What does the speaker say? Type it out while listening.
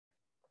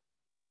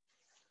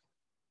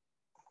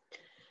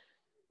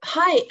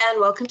Hi, and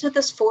welcome to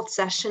this fourth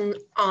session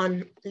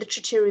on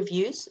literature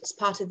reviews as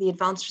part of the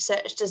Advanced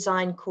Research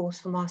Design course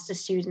for master's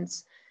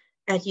students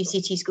at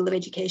UCT School of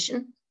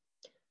Education.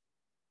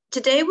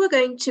 Today, we're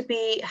going to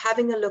be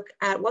having a look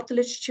at what the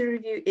literature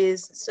review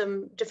is,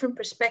 some different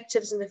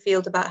perspectives in the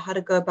field about how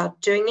to go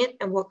about doing it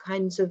and what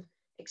kinds of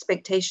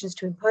expectations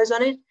to impose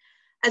on it,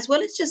 as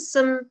well as just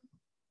some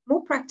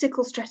more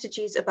practical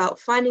strategies about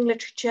finding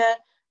literature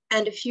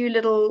and a few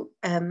little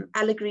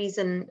allegories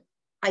and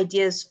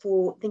ideas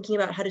for thinking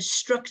about how to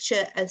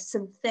structure a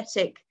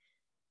synthetic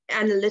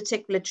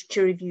analytic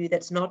literature review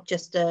that's not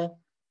just a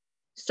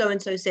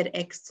so-and-so said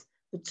X,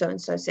 but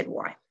so-and-so said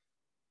Y.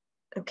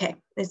 Okay,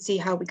 let's see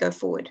how we go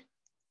forward.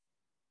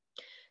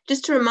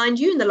 Just to remind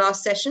you, in the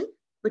last session,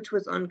 which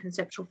was on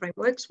conceptual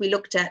frameworks, we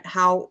looked at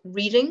how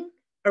reading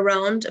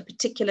around a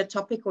particular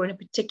topic or in a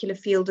particular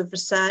field of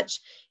research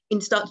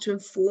starts to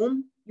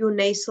inform your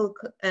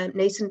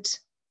nascent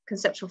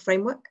conceptual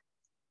framework.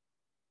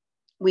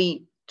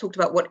 We talked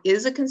about what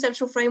is a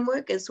conceptual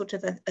framework as sort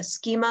of a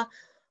schema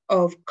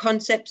of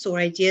concepts or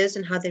ideas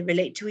and how they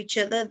relate to each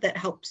other that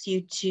helps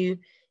you to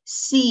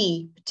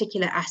see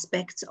particular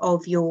aspects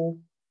of your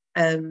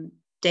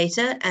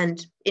data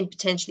and in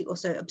potentially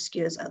also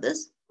obscures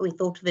others. We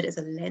thought of it as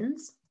a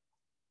lens.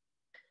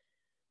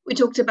 We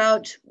talked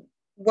about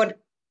what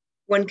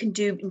one can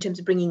do in terms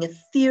of bringing a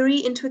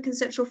theory into a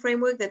conceptual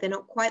framework, that they're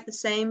not quite the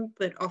same,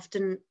 but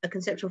often a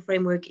conceptual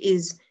framework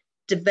is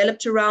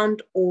developed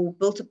around or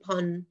built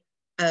upon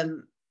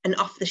an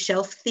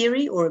off-the-shelf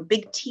theory or a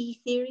big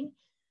T theory,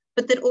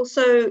 but that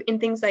also in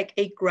things like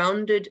a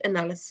grounded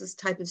analysis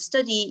type of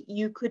study,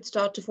 you could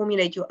start to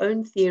formulate your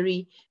own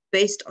theory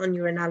based on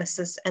your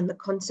analysis and the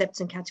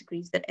concepts and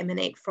categories that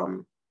emanate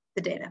from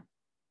the data.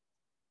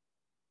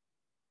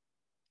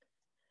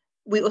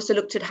 We also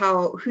looked at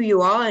how who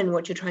you are and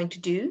what you're trying to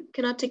do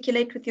can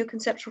articulate with your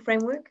conceptual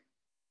framework.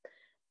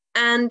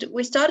 And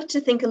we started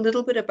to think a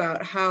little bit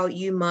about how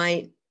you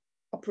might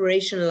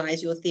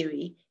operationalize your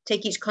theory,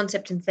 take each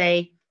concept and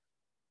say,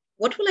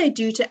 what will I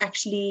do to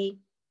actually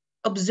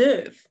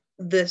observe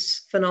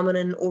this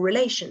phenomenon or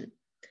relation?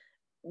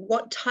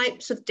 What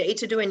types of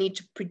data do I need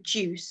to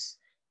produce?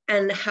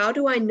 And how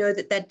do I know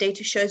that that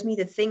data shows me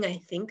the thing I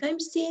think I'm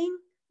seeing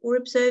or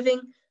observing?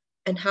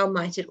 And how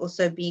might it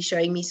also be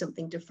showing me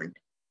something different?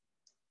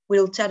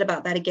 We'll chat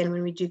about that again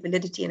when we do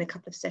validity in a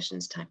couple of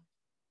sessions' time.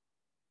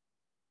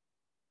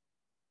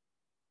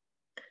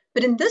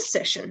 But in this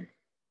session,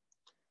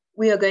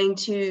 we are going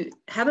to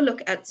have a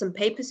look at some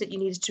papers that you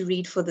needed to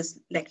read for this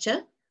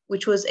lecture,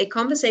 which was a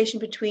conversation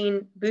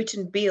between Boote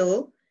and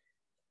Beile,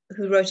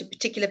 who wrote a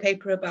particular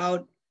paper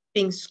about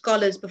being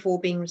scholars before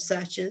being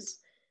researchers.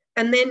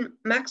 And then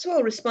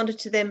Maxwell responded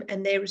to them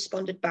and they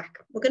responded back.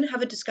 We're going to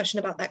have a discussion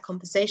about that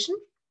conversation.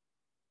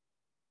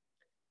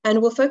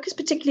 And we'll focus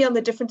particularly on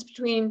the difference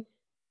between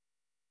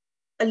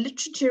a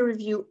literature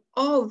review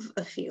of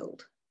a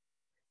field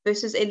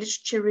versus a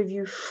literature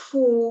review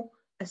for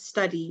a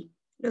study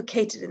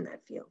located in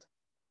that field.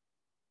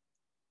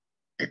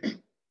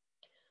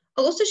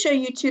 I'll also show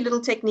you two little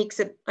techniques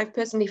that I've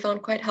personally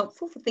found quite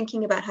helpful for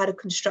thinking about how to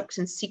construct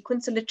and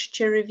sequence a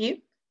literature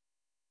review.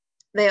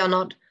 They are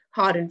not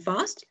hard and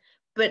fast,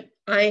 but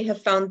I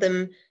have found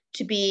them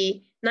to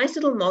be nice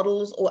little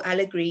models or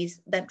allegories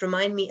that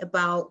remind me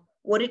about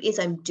what it is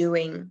I'm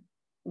doing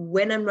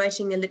when I'm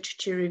writing a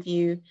literature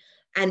review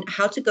and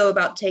how to go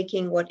about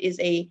taking what is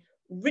a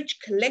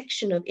rich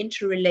collection of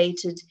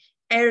interrelated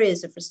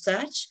areas of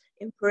research,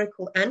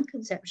 empirical and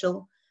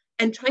conceptual,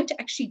 and trying to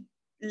actually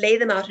lay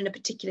them out in a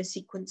particular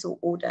sequence or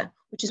order,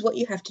 which is what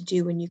you have to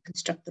do when you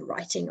construct the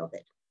writing of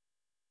it.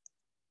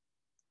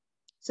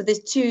 So there's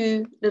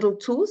two little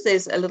tools.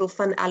 There's a little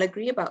fun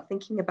allegory about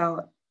thinking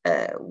about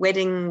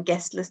wedding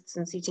guest lists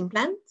and seating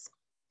plans,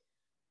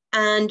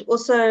 and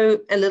also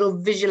a little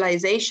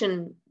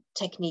visualization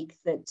technique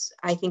that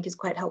I think is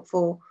quite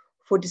helpful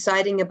for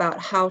deciding about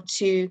how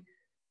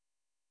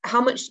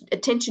much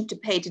attention to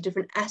pay to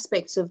different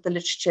aspects of the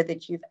literature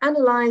that you've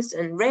analyzed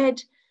and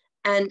read,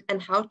 and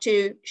how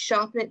to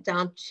sharpen it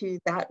down to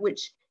that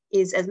which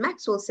is, as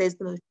Maxwell says,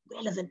 the most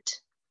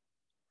relevant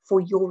for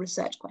your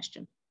research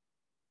question.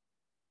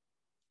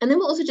 And then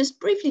we'll also just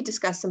briefly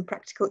discuss some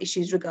practical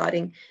issues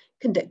regarding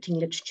conducting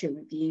literature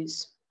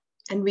reviews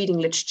and reading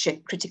literature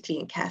critically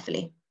and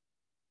carefully.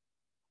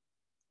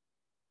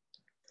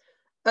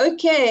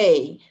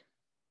 Okay,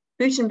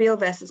 Boote and Beile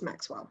versus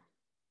Maxwell.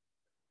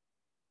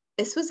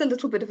 This was a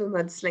little bit of a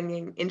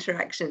mudslinging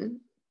interaction,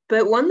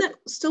 but one that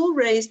still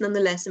raised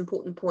nonetheless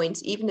important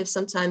points, even if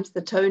sometimes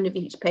the tone of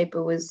each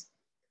paper was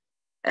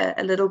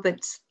a little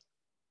bit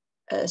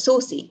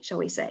saucy, shall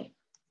we say.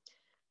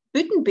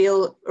 Boote and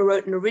Beile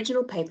wrote an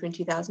original paper in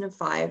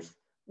 2005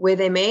 where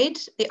they made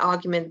the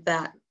argument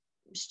that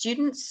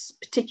students,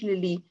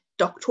 particularly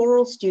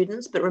doctoral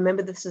students, but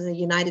remember this is a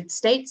United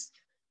States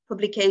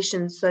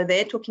publication, so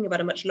they're talking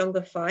about a much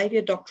longer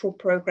 5-year doctoral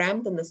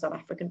program than the South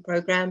African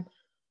program.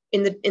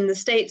 In the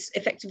States,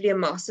 effectively a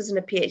master's and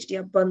a PhD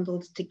are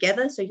bundled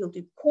together. So you'll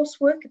do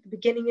coursework at the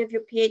beginning of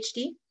your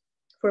PhD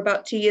for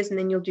about 2 years, and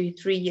then you'll do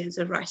 3 years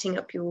of writing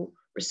up your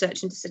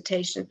research and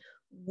dissertation,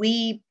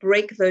 we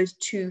break those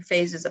two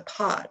phases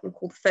apart and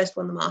call the first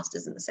one the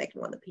master's and the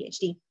second one the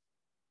PhD.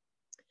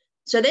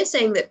 So they're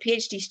saying that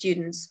PhD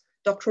students,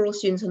 doctoral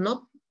students, are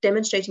not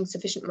demonstrating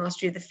sufficient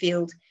mastery of the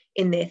field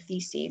in their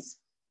theses.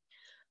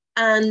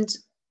 And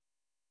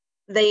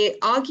they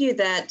argue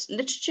that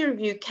literature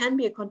review can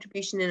be a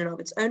contribution in and of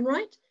its own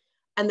right,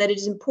 and that it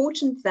is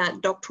important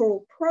that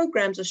doctoral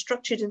programs are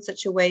structured in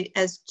such a way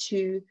as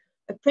to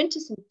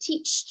apprentice and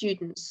teach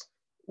students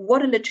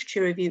what a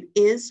literature review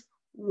is,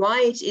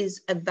 why it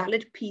is a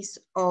valid piece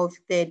of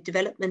their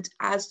development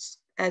as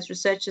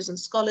researchers and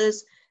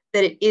scholars,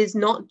 that it is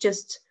not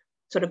just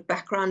sort of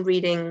background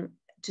reading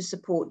to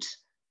support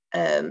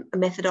a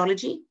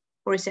methodology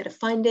or a set of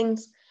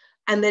findings,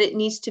 and that it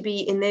needs to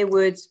be, in their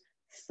words,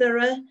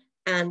 thorough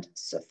and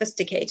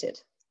sophisticated.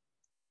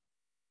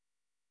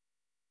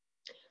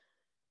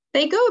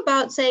 They go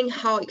about saying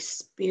how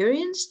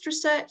experienced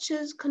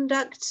researchers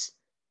conduct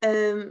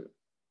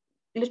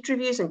literature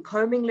reviews and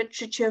combing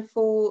literature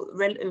for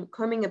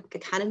combing a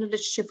canon of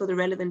literature for the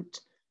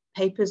relevant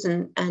papers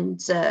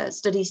and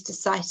studies to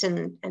cite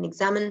and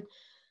examine.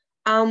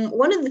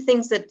 One of the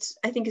things that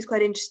I think is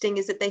quite interesting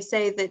is that they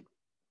say that,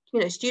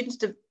 you know, students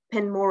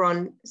depend more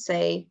on,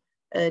 say,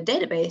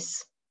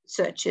 database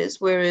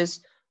searches, whereas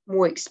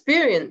more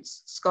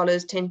experienced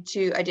scholars tend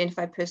to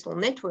identify personal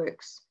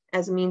networks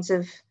as a means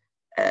of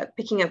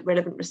picking up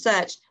relevant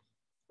research,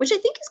 which I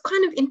think is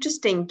kind of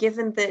interesting,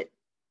 given that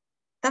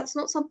that's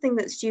not something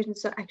that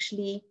students are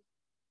actually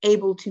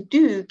able to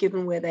do,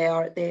 given where they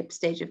are at their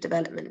stage of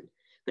development.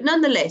 But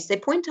nonetheless, they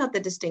point out the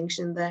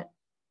distinction that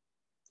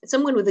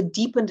someone with a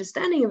deep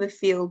understanding of a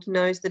field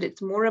knows that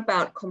it's more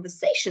about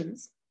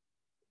conversations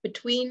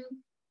between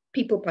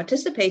people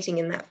participating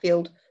in that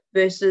field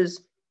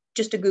versus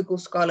just a Google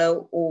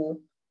Scholar or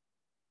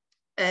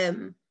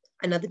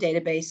another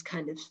database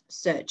kind of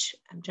search.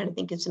 I'm trying to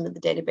think of some of the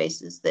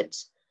databases that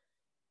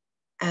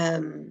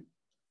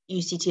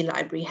UCT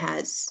Library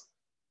has.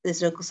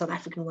 There's local South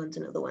African ones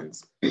and other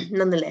ones.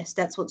 Nonetheless,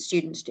 that's what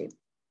students do.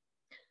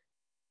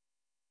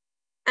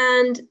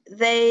 And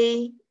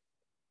they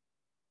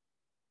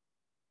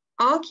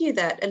argue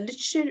that a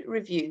literature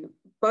review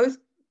both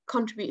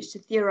contributes to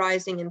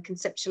theorizing and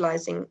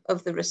conceptualizing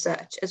of the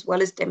research, as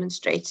well as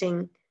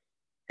demonstrating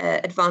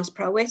advanced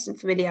prowess and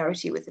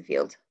familiarity with the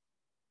field.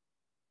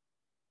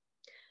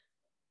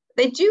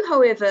 They do,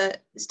 however,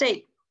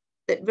 state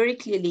that very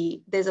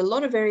clearly there's a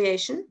lot of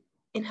variation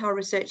in how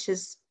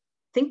researchers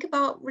think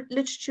about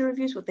literature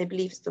reviews, what they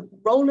believe is the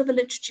role of a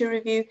literature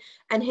review,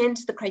 and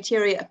hence the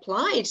criteria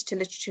applied to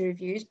literature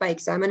reviews by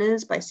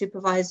examiners, by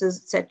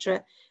supervisors,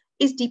 etc.,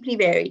 is deeply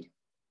varied.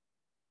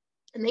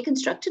 And they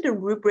constructed a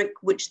rubric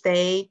which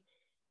they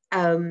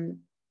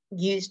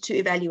used to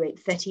evaluate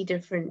 30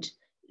 different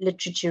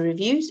literature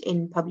reviews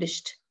in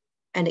published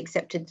and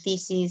accepted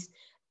theses,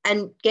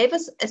 and gave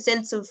us a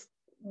sense of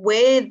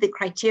where the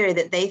criteria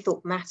that they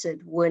thought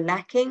mattered were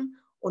lacking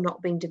or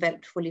not being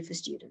developed fully for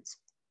students.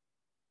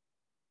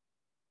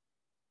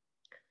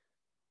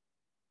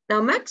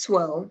 Now,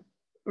 Maxwell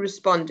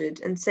responded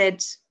and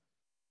said,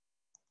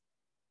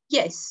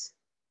 yes,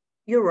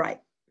 you're right.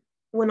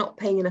 We're not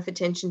paying enough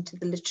attention to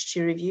the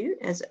literature review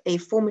as a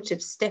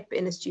formative step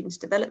in a student's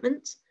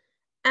development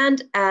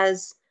and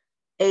as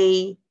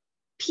a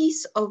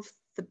piece of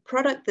the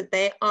product that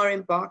they are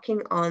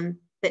embarking on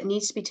that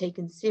needs to be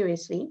taken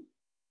seriously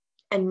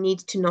and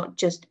needs to not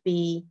just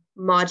be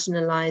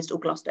marginalized or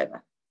glossed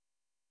over.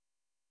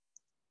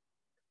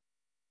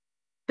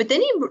 But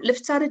then he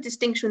lifts out a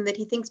distinction that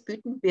he thinks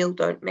Boote and Beile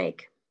don't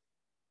make.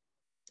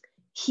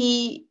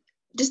 He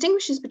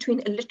distinguishes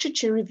between a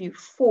literature review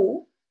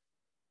for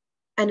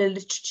and a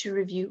literature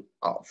review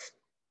of.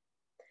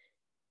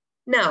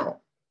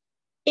 Now,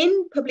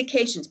 in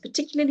publications,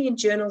 particularly in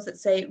journals that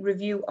say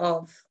review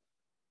of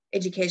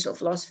educational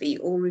philosophy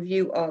or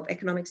review of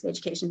economics and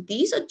education,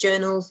 these are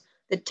journals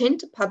that tend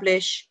to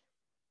publish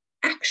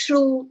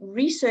actual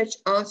research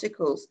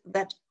articles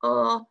that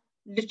are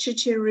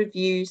literature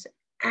reviews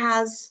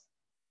as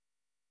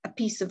a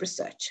piece of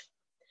research.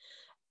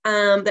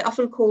 They're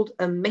often called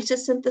a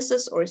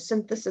meta-synthesis or a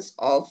synthesis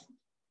of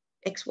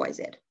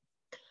XYZ.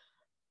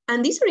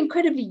 And these are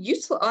incredibly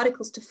useful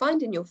articles to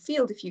find in your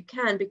field if you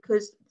can,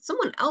 because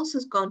someone else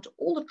has gone to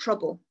all the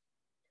trouble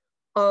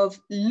of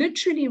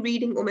literally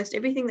reading almost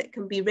everything that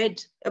can be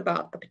read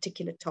about a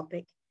particular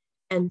topic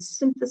and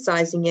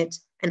synthesizing it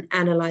and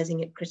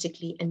analyzing it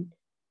critically and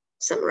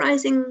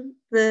summarizing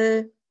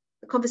the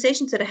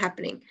conversations that are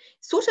happening.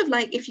 Sort of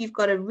like if you've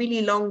got a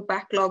really long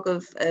backlog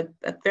of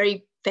a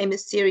very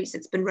famous series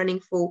that's been running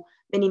for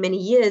many, many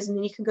years, and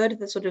then you can go to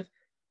the sort of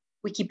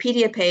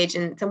Wikipedia page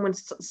and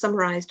someone's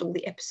summarized all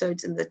the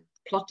episodes and the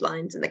plot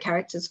lines and the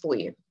characters for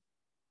you.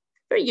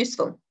 Very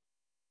useful.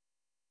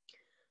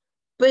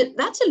 But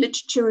that's a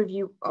literature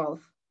review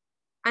of,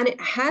 and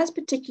it has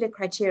particular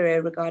criteria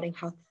regarding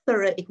how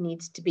thorough it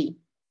needs to be.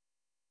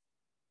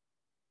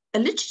 A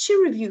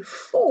literature review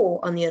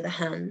for, on the other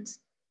hand,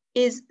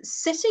 is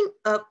setting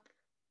up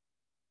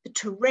the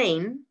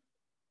terrain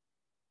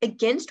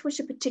against which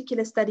a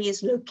particular study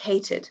is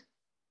located.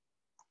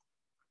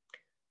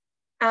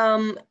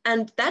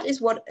 And that is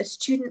what a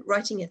student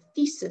writing a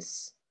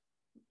thesis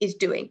is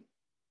doing.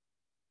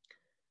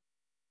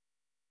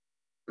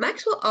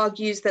 Maxwell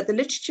argues that the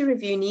literature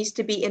review needs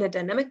to be in a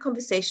dynamic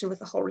conversation with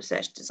the whole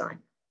research design,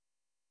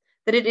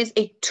 that it is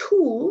a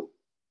tool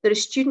that a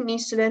student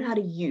needs to learn how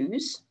to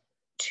use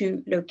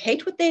to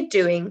locate what they're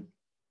doing,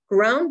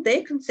 ground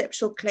their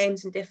conceptual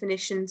claims and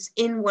definitions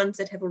in ones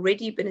that have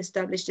already been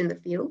established in the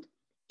field,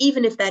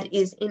 even if that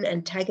is in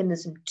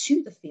antagonism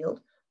to the field.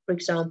 For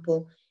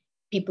example,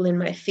 people in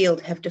my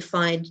field have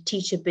defined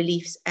teacher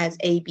beliefs as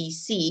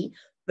ABC,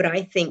 but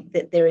I think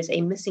that there is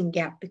a missing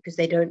gap because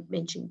they don't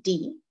mention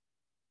D.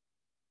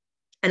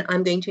 And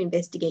I'm going to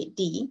investigate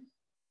D.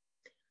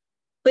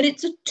 But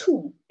it's a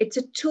tool. It's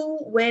a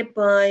tool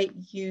whereby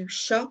you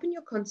sharpen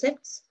your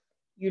concepts,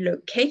 you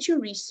locate your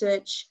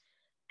research,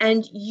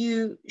 and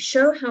you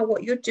show how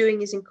what you're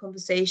doing is in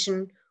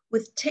conversation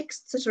with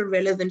texts that are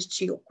relevant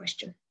to your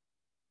question.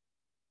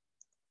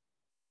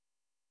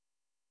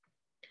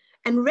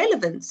 And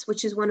relevance,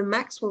 which is one of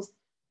Maxwell's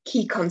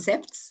key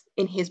concepts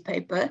in his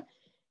paper,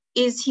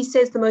 is, he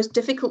says, the most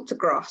difficult to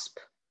grasp,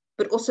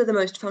 but also the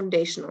most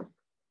foundational.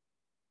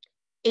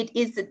 It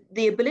is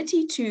the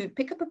ability to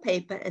pick up a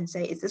paper and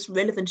say, is this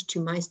relevant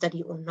to my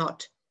study or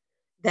not?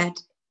 That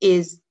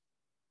is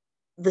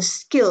the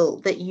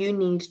skill that you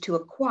need to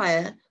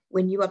acquire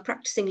when you are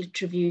practicing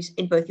literature reviews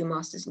in both your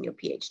master's and your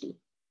PhD.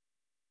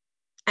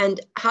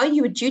 And how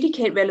you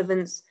adjudicate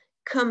relevance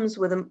comes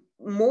with a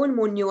more and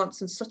more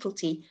nuance and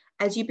subtlety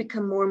as you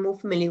become more and more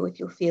familiar with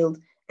your field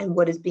and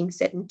what is being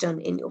said and done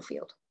in your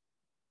field.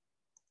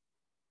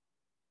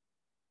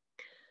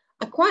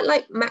 I quite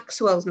like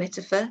Maxwell's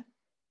metaphor,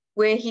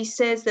 where he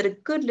says that a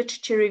good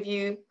literature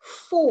review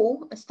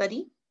for a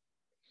study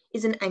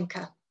is an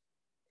anchor.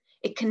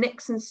 It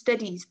connects and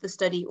steadies the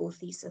study or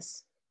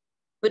thesis.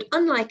 But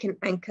unlike an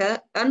anchor,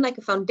 unlike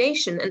a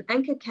foundation, an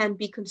anchor can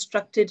be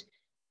constructed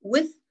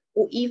with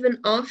or even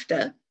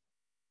after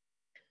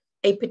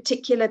a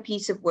particular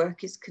piece of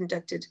work is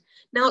conducted.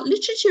 Now,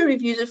 literature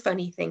reviews are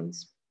funny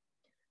things.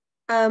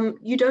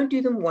 You don't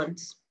do them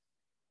once.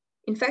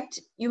 In fact,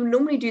 you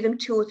normally do them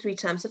 2 or 3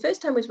 times. The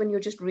first time is when you're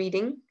just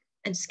reading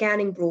and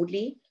scanning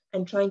broadly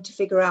and trying to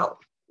figure out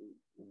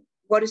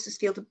what is this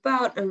field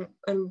about and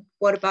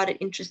what about it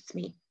interests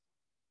me.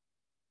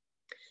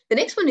 The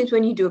next one is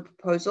when you do a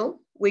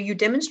proposal where you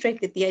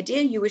demonstrate that the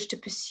idea you wish to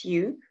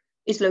pursue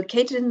is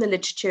located in the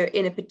literature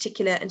in a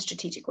particular and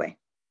strategic way.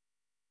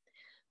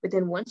 But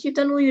then once you've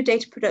done all your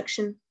data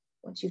production,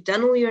 once you've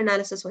done all your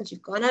analysis, once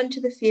you've gone out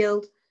into the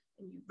field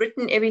and you've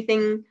written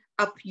everything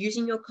up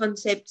using your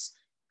concepts,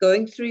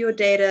 going through your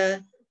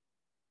data,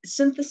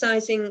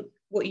 synthesizing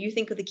what you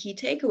think are the key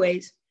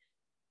takeaways,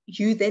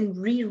 you then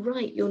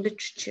rewrite your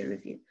literature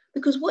review.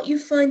 Because what you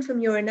find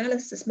from your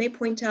analysis may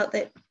point out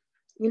that,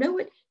 you know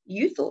what,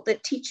 you thought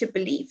that teacher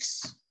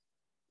beliefs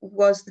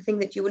was the thing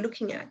that you were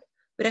looking at,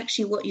 but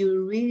actually what you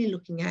were really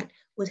looking at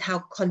was how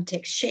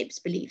context shapes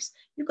beliefs.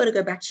 You've got to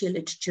go back to your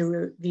literature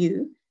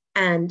review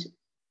and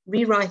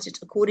rewrite it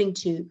according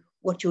to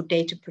what your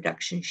data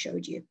production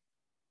showed you.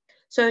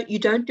 So you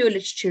don't do a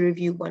literature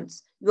review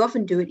once. You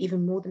often do it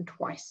even more than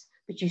twice,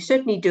 but you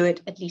certainly do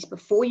it at least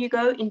before you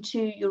go into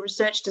your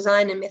research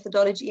design and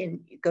methodology and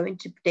you go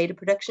into data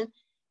production,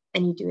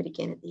 and you do it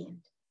again at the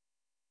end.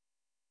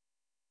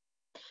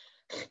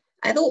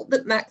 I thought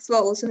that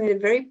Maxwell also made a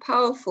very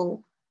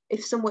powerful,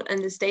 if somewhat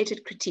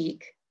understated,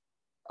 critique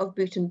of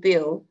Boote and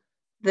Beile,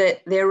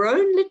 that their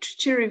own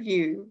literature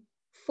review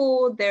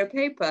for their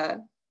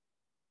paper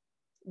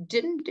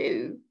didn't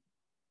do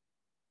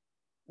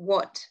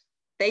what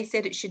they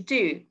said it should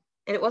do.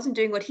 And it wasn't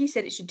doing what he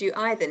said it should do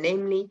either,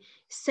 namely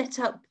set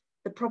up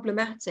the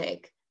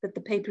problematic that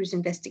the paper is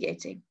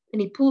investigating.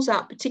 And he pulls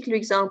out particular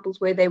examples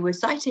where they were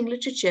citing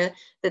literature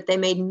that they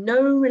made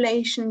no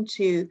relation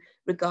to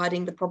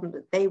regarding the problem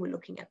that they were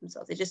looking at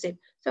themselves. They just said,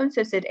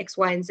 so-and-so said X,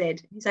 Y, and Z.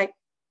 He's like,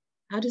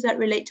 how does that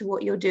relate to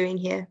what you're doing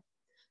here?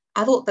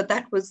 I thought that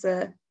that was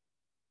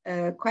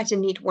quite a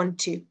neat one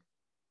too.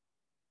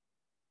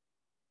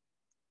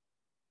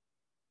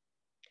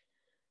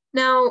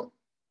 Now,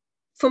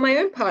 for my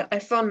own part, I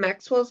found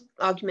Maxwell's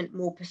argument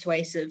more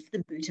persuasive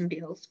than Boote and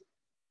Beile's.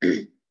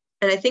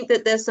 And I think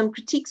that there's some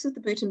critiques of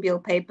the Boote and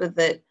Beile paper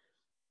that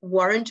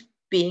warrant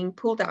being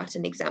pulled out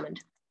and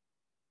examined.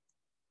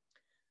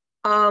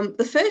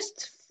 The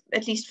first,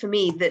 at least for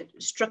me, that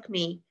struck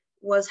me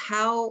was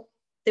how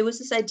there was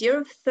this idea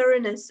of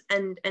thoroughness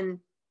and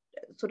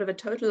sort of a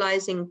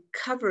totalizing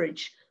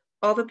coverage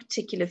of a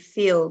particular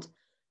field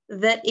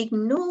that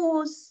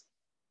ignores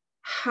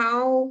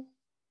how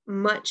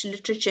much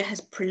literature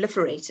has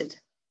proliferated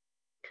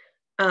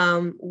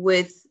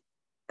with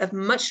a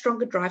much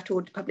stronger drive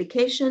toward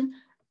publication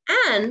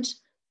and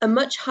a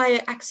much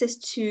higher access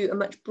to a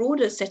much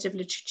broader set of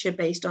literature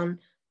based on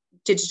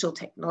digital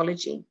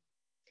technology.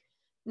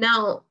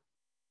 Now,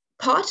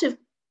 part of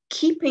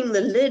keeping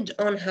the lid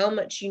on how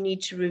much you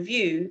need to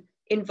review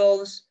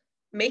involves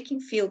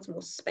making fields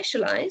more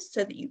specialized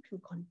so that you can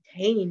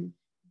contain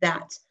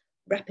that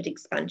rapid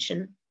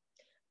expansion.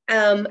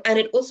 And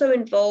it also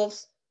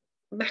involves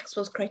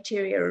Maxwell's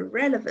criteria of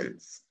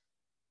relevance.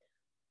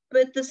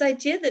 But this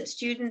idea that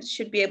students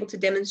should be able to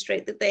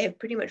demonstrate that they have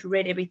pretty much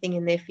read everything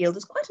in their field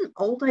is quite an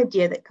old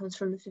idea that comes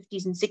from the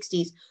 50s and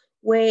 60s,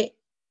 where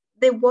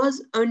there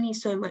was only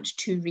so much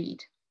to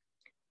read.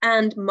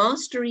 And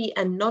mastery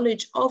and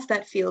knowledge of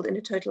that field in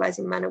a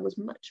totalizing manner was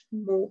much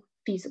more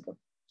feasible.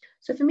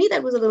 So for me,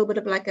 that was a little bit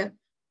of like a,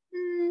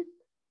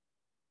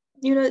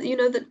 you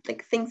know that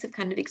like things have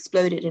kind of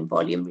exploded in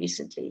volume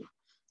recently.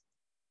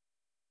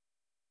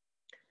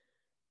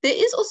 There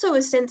is also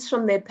a sense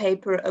from their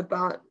paper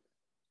about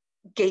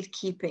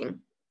gatekeeping,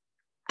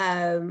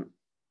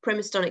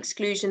 premised on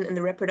exclusion and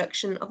the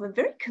reproduction of a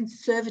very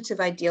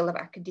conservative ideal of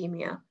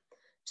academia.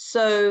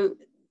 So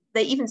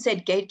they even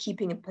said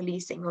gatekeeping and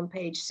policing on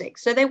page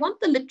 6. So they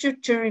want the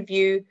literature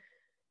review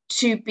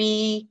to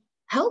be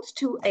held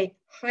to a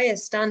higher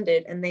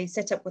standard, and they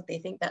set up what they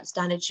think that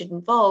standard should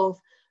involve,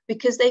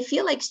 because they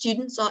feel like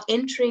students are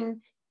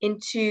entering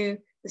into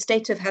the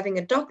state of having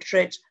a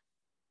doctorate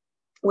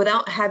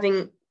without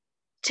having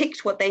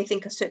ticked what they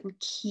think are certain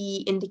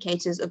key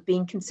indicators of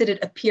being considered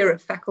a peer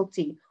of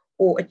faculty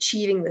or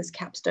achieving this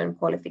capstone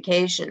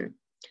qualification.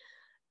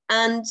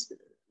 And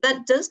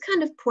that does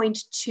kind of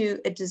point to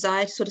a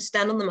desire to sort of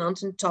stand on the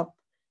mountaintop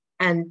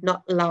and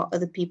not allow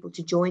other people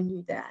to join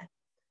you there,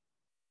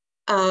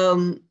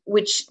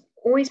 which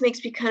always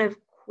makes me kind of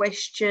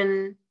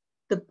question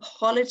the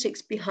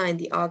politics behind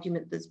the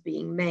argument that's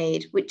being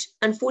made, which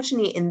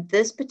unfortunately in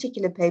this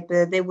particular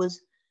paper, there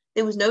was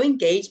no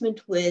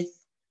engagement with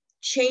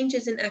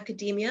changes in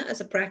academia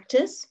as a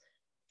practice,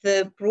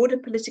 the broader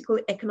political,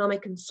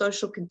 economic, and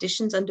social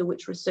conditions under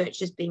which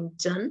research is being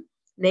done,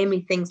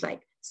 namely things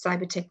like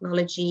cyber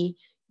technology,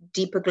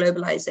 deeper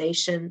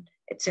globalization,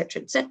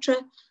 etc.,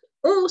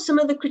 or some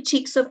of the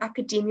critiques of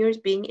academia as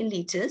being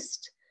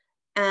elitist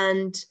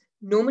and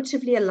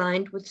normatively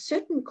aligned with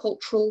certain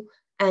cultural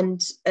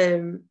and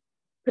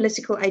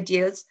political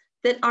ideas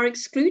that are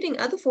excluding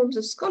other forms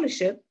of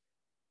scholarship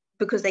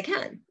because they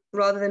can,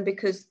 rather than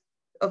because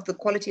of the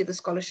quality of the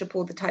scholarship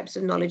or the types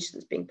of knowledge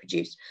that's being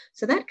produced.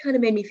 So that kind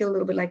of made me feel a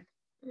little bit like,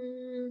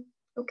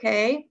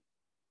 okay,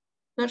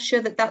 not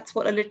sure that that's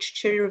what a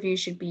literature review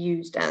should be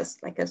used as,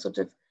 like a sort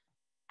of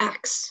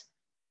axe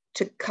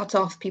to cut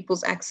off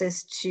people's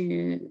access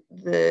to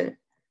the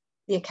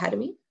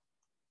academy.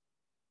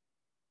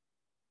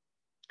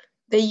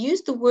 They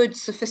use the word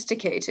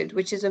sophisticated,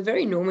 which is a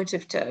very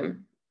normative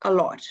term, a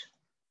lot,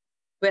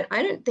 but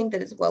I don't think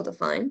that it's well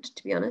defined,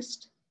 to be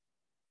honest.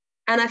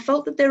 And I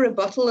felt that their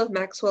rebuttal of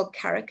Maxwell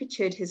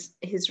caricatured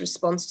his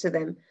response to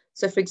them.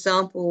 So for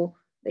example,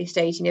 they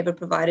state he never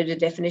provided a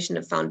definition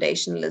of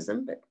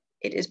foundationalism, but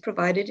it is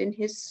provided in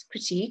his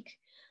critique.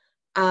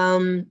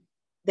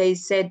 They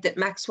said that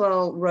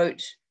Maxwell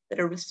wrote that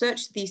a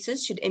research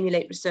thesis should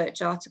emulate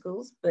research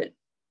articles, but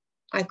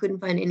I couldn't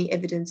find any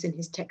evidence in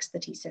his text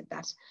that he said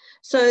that.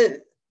 So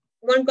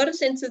one got a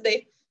sense that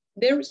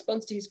their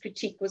response to his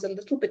critique was a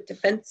little bit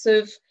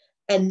defensive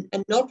and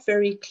not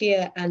very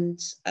clear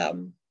and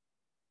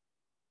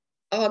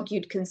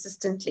argued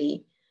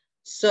consistently.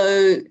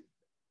 So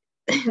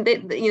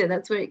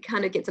that's where it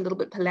kind of gets a little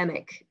bit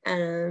polemic,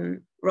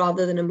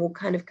 rather than a more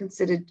kind of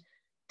considered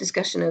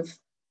discussion of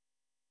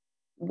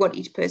what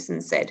each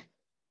person said.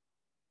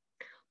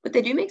 But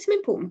they do make some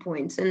important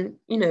points, and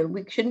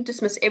we shouldn't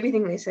dismiss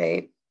everything they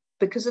say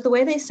because of the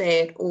way they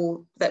say it,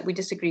 or that we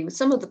disagree with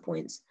some of the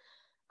points.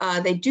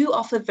 They do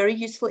offer very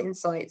useful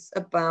insights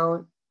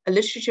about a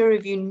literature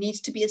review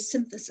needs to be a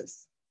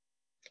synthesis.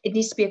 It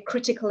needs to be a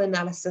critical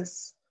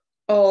analysis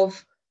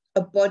of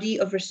a body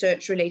of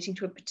research relating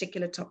to a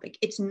particular topic.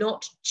 It's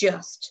not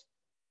just,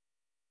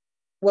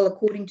 well,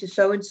 according to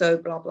so-and-so,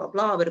 blah, blah,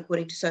 blah, but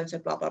according to so-and-so,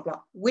 blah, blah,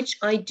 blah, which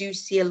I do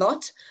see a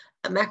lot.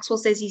 Maxwell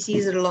says he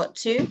sees it a lot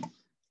too.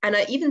 And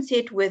I even see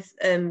it with,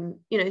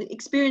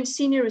 experienced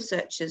senior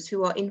researchers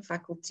who are in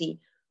faculty,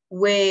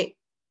 where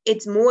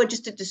it's more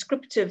just a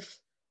descriptive,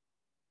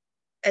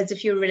 as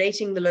if you're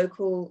relating the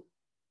local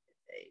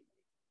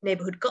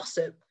neighborhood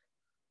gossip,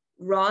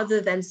 rather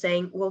than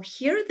saying, well,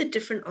 here are the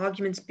different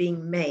arguments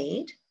being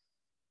made.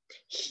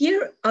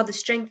 Here are the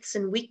strengths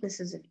and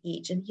weaknesses of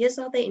each, and here's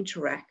how they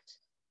interact.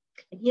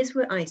 And here's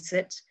where I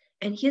sit,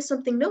 and here's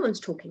something no one's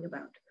talking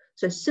about.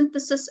 So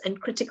synthesis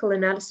and critical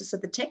analysis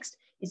of the text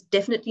is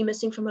definitely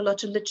missing from a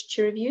lot of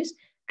literature reviews,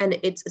 and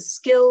it's a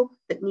skill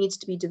that needs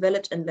to be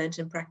developed and learned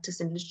in practice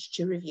in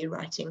literature review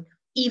writing,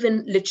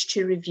 even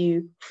literature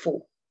review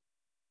 4.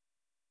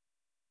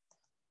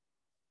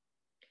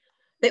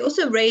 They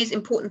also raise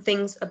important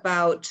things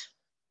about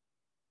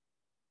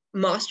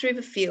mastery of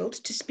a field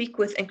to speak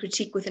with and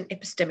critique with an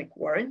epistemic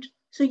warrant.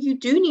 So you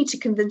do need to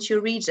convince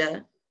your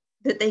reader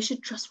that they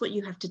should trust what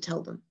you have to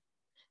tell them.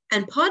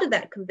 And part of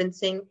that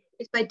convincing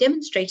is by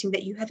demonstrating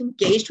that you have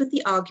engaged with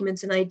the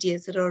arguments and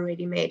ideas that are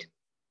already made.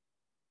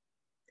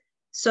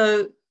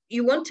 So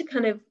you want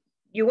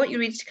your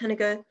readers to kind of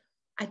go,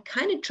 I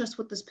kind of trust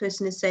what this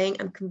person is saying.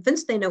 I'm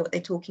convinced they know what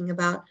they're talking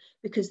about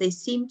because they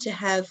seem to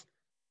have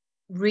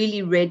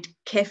really read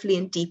carefully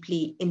and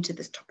deeply into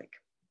this topic.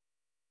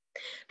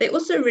 They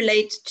also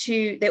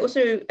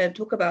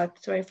talk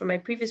about, sorry, from my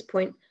previous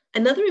point,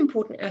 another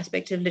important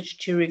aspect of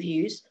literature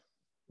reviews,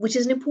 which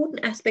is an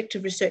important aspect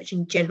of research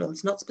in general.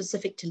 It's not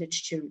specific to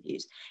literature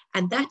reviews,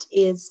 and that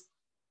is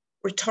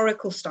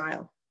rhetorical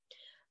style.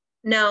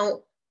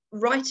 Now,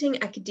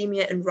 writing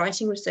academia and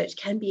writing research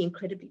can be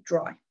incredibly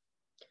dry,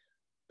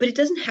 but it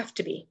doesn't have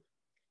to be.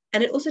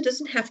 And it also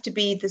doesn't have to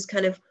be this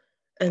kind of,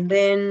 and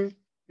then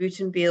Boote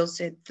and Beile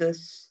said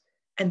this,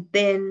 and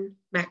then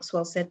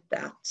Maxwell said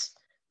that.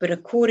 But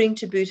according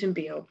to Boote and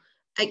Beile,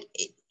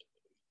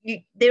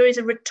 there is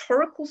a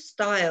rhetorical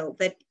style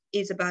that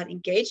is about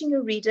engaging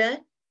a reader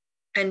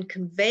and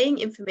conveying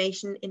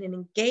information in an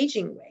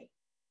engaging way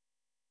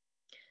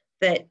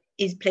that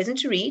is pleasant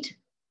to read,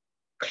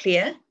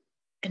 clear,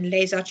 and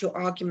lays out your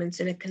arguments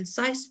in a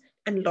concise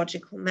and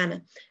logical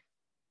manner.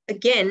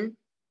 Again,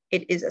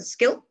 it is a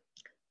skill.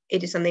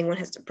 It is something one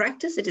has to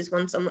practice. It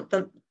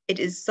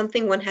is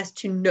something one has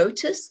to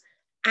notice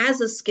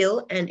as a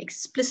skill and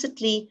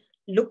explicitly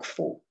look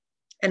for.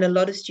 And a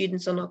lot of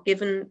students are not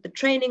given the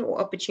training or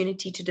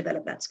opportunity to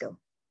develop that skill.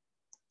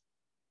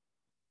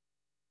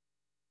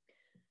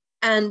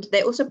 And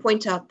they also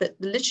point out that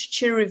the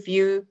literature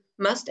review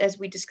must, as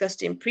we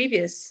discussed in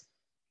previous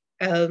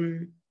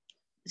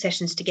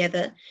sessions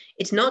together,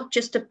 it's not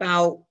just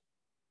about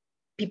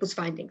people's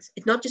findings.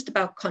 It's not just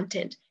about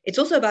content. It's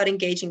also about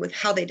engaging with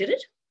how they did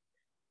it.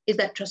 Is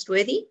that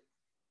trustworthy?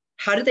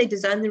 How do they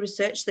design the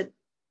research that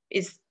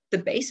is the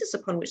basis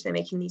upon which they're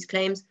making these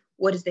claims?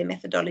 What is their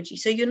methodology?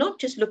 So you're not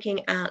just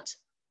looking at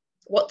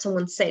what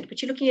someone said,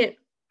 but you're looking at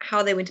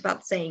how they went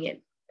about saying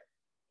it.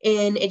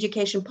 In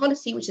education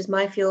policy, which is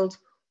my field,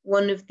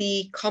 one of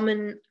the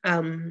common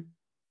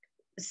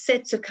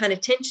sets of kind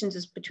of tensions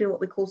is between what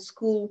we call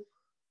school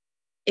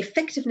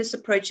effectiveness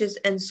approaches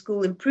and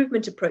school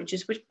improvement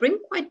approaches, which bring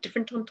quite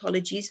different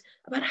ontologies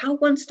about how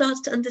one starts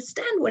to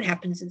understand what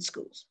happens in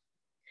schools.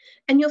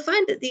 And you'll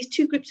find that these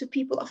two groups of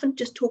people often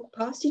just talk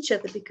past each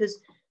other because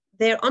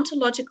their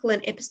ontological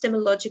and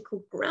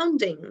epistemological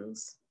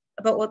groundings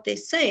about what they're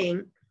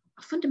saying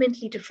are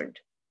fundamentally different.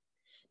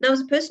 Now, as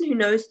a person who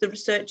knows the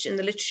research and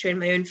the literature in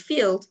my own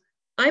field,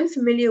 I'm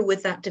familiar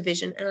with that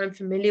division and I'm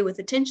familiar with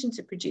the tensions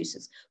it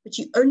produces, but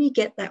you only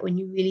get that when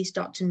you really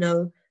start to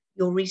know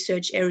your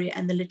research area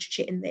and the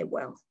literature in there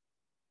well.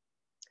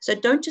 So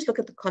don't just look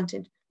at the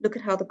content, look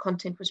at how the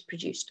content was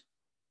produced.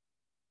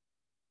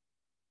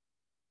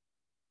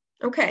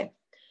 Okay,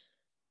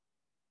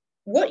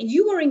 what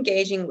you are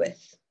engaging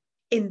with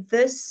in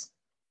this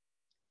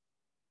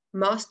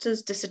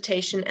master's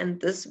dissertation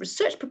and this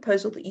research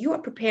proposal that you are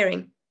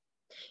preparing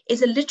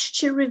is a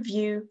literature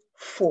review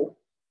for,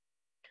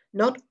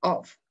 not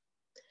of.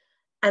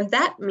 And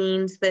that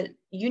means that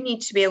you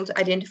need to be able to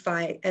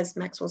identify, as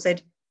Maxwell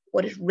said,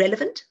 what is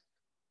relevant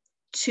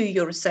to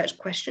your research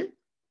question.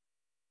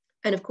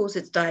 And of course,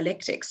 it's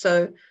dialectic.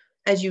 So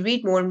as you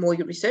read more and more,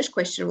 your research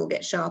question will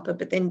get sharper,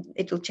 but then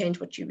it'll change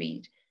what you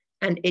read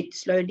and it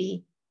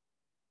slowly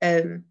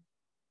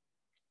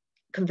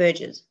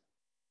converges.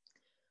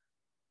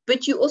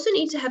 But you also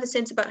need to have a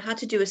sense about how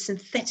to do a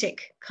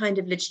synthetic kind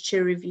of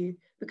literature review,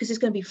 because it's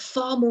going to be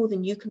far more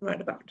than you can write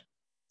about.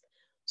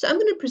 So I'm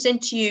going to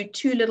present to you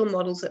two little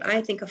models that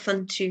I think are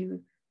fun to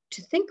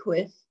think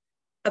with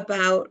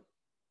about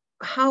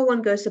how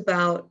one goes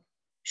about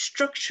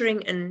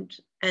structuring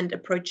and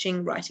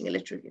approaching writing a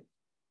literature review.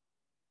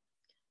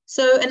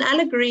 So an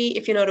allegory,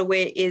 if you're not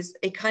aware, is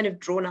a kind of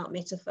drawn out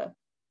metaphor.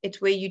 It's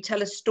where you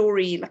tell a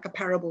story like a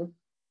parable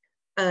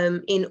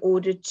in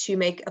order to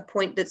make a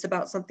point that's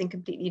about something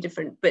completely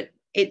different. But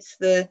it's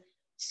the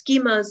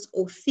schemas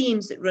or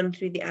themes that run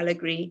through the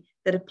allegory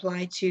that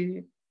apply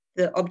to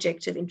the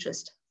object of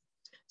interest.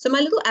 So my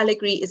little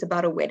allegory is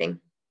about a wedding.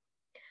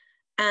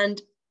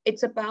 And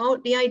it's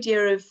about the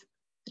idea of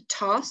the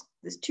task.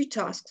 There's two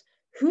tasks.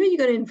 Who are you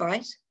going to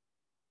invite,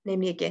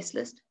 namely a guest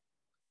list?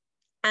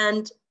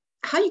 And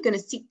how are you going to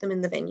seat them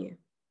in the venue?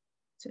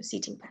 So a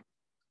seating plan.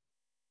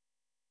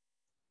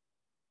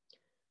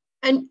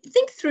 And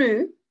think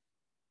through,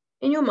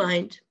 in your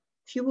mind,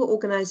 if you were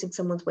organizing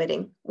someone's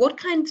wedding, what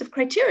kinds of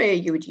criteria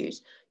you would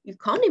use. You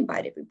can't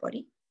invite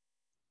everybody.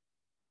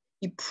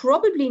 You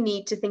probably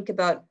need to think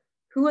about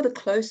who are the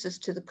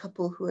closest to the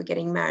couple who are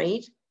getting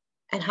married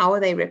and how are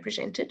they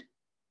represented.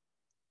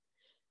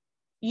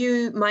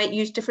 You might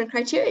use different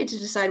criteria to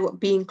decide what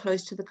being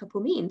close to the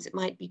couple means. It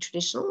might be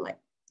traditional, like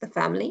the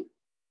family.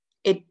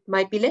 It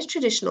might be less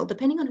traditional,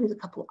 depending on who the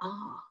couple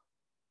are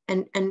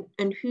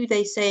and who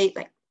they say,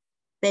 like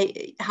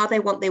how they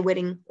want their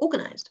wedding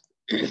organized.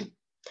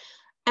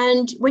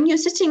 And when you're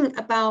thinking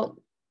about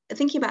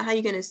how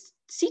you're going to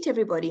seat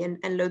everybody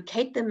and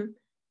locate them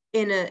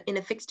in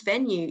a fixed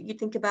venue, you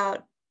think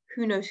about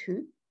who knows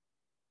who.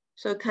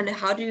 So kind of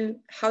how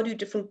do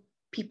different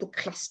people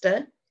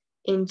cluster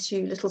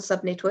into little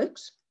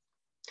sub-networks.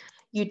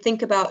 You'd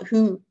think about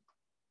who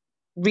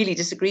really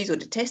disagrees or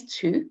detests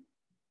who,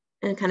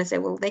 and kind of say,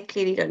 well, they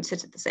clearly don't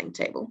sit at the same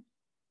table.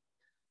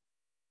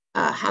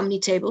 How many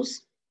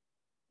tables?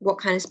 What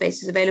kind of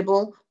space is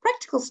available?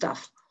 Practical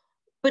stuff.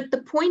 But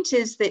the point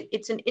is that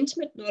it's an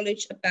intimate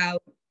knowledge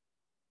about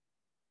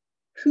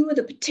who are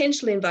the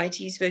potential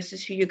invitees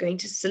versus who you're going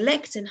to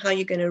select and how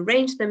you're going to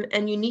arrange them.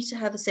 And you need to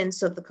have a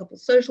sense of the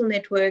couple's social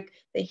network,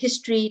 their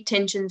history,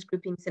 tensions,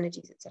 grouping,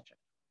 synergies, etc.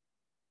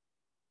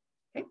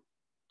 Okay,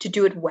 to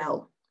do it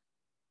well.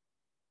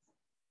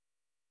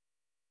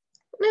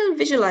 Now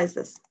visualize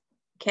this,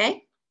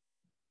 okay?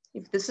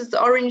 If this is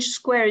the orange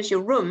square is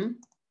your room,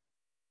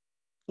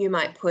 you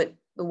might put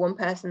the one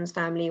person's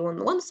family on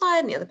the one side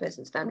and the other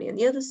person's family on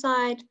the other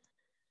side.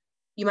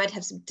 You might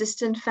have some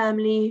distant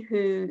family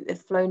who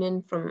have flown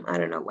in from I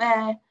don't know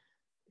where,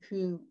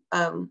 who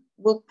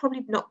will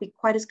probably not be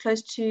quite as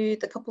close to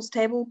the couple's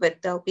table,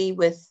 but they'll be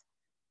with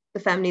the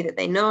family that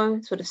they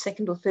know, sort of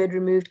second or third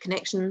removed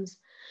connections.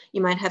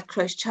 You might have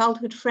close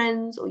childhood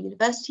friends or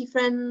university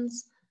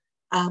friends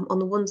on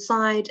the one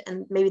side,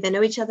 and maybe they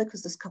know each other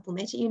because this couple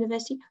met at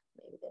university,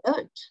 maybe they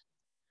don't.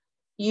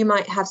 You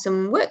might have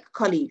some work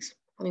colleagues.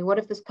 I mean, what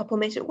if this couple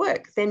met at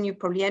work? Then you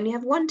probably only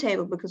have one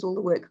table because all the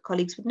work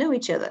colleagues would know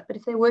each other. But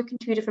if they work in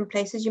two different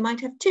places, you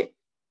might have two.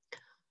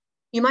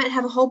 You might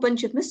have a whole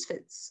bunch of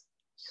misfits,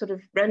 sort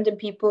of random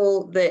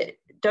people that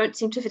don't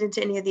seem to fit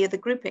into any of the other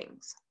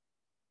groupings.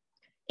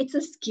 It's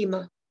a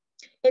schema.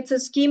 It's a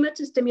schema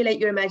to stimulate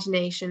your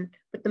imagination,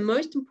 but the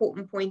most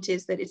important point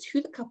is that it's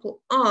who the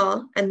couple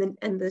are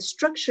and the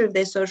structure of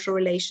their social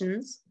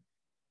relations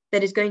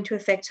that is going to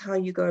affect how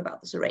you go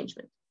about this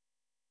arrangement.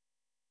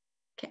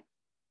 Okay.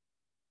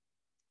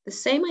 The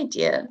same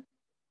idea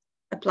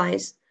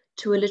applies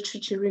to a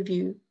literature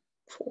review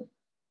form.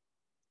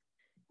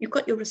 You've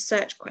got your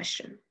research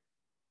question.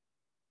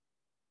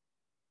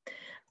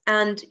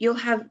 And you'll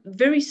have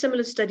very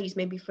similar studies,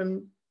 maybe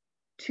from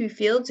two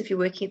fields, if you're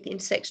working at the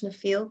intersection of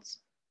fields,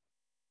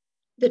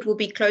 that will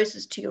be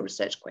closest to your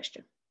research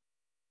question.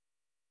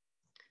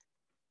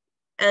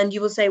 And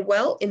you will say,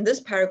 well, in this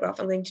paragraph,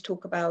 I'm going to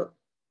talk about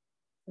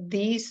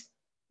this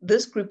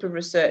group of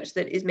research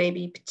that is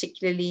maybe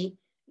particularly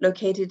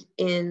located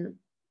in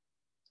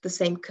the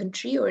same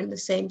country or in the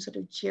same sort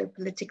of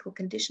geopolitical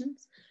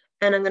conditions.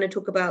 And I'm going to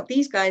talk about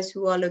these guys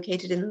who are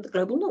located in the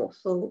global north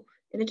or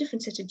in a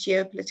different set of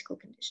geopolitical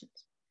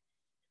conditions.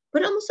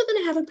 But I'm also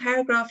going to have a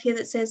paragraph here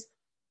that says,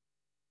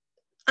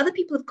 other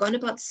people have gone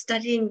about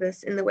studying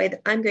this in the way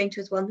that I'm going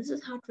to as well. And this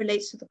is how it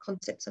relates to the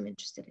concepts I'm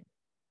interested in.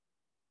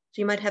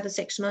 So you might have a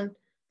section on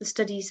the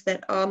studies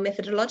that are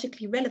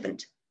methodologically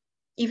relevant,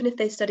 even if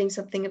they're studying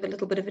something of a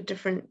little bit of a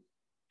different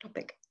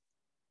topic.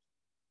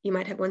 You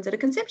might have ones that are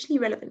conceptually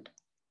relevant.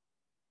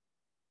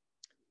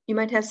 You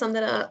might have some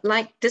that are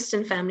like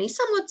distant family,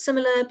 somewhat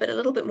similar, but a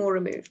little bit more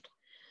removed.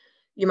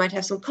 You might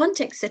have some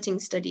context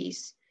setting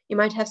studies. You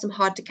might have some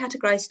hard to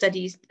categorize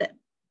studies that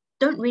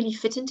don't really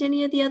fit into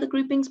any of the other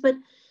groupings, but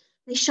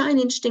they shine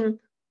interesting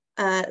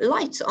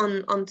light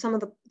on some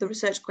of the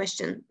research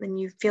question. And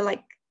you feel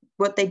like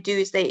what they do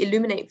is they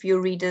illuminate for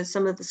your readers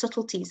some of the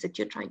subtleties that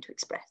you're trying to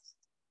express.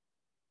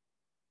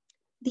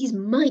 These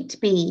might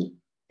be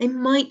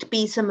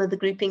some of the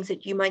groupings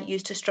that you might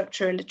use to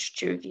structure a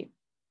literature review.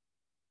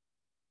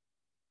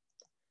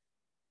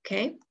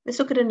 Okay, let's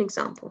look at an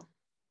example.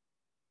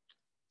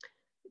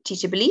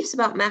 Teacher beliefs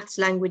about maths,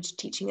 language,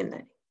 teaching and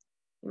learning.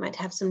 You might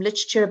have some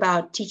literature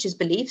about teachers'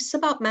 beliefs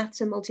about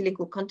maths in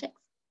multilingual context.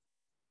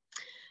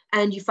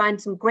 And you find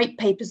some great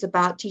papers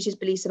about teachers'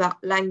 beliefs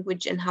about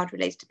language and how it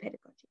relates to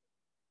pedagogy.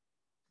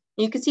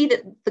 You can see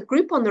that the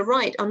group on the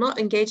right are not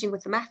engaging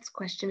with the maths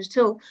question at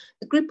all.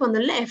 The group on the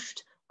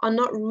left are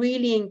not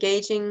really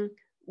engaging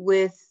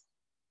with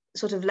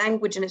sort of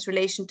language and its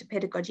relation to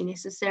pedagogy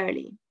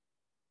necessarily,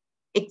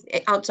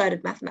 outside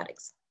of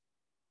mathematics.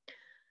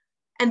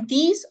 And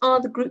these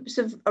are the groups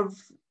of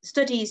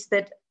studies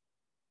that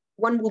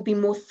one will be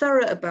more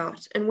thorough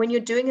about. And when you're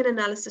doing an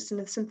analysis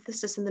and a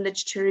synthesis in the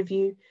literature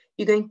review,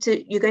 you're going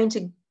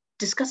to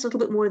discuss a little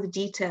bit more of the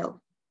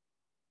detail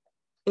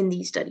in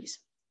these studies.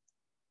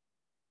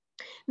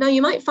 Now,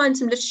 you might find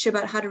some literature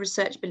about how to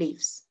research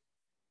beliefs,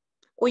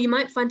 or you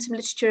might find some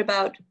literature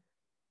about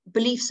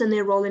beliefs and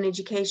their role in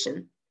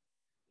education.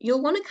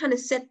 You'll want to kind of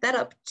set that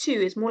up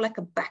too as more like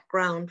a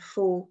background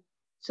for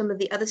some of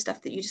the other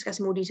stuff that you discuss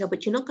in more detail,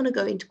 but you're not going to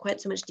go into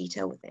quite so much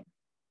detail with it.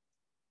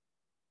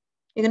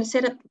 You're going to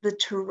set up the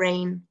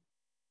terrain,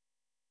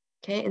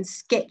 okay, and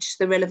sketch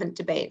the relevant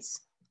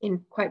debates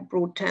in quite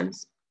broad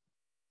terms.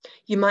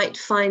 You might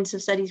find some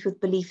studies with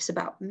beliefs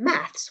about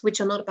maths,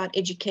 which are not about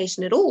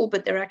education at all,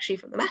 but they're actually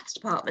from the maths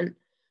department.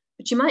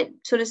 But you might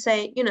sort of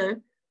say, you know,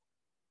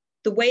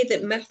 the way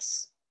that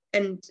maths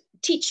and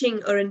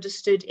teaching are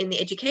understood in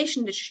the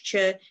education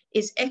literature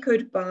is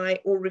echoed by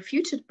or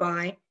refuted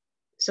by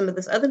some of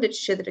this other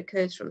literature that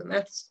occurs from the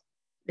maths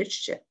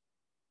literature.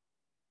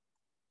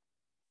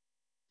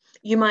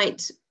 You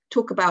might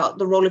talk about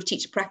the role of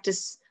teacher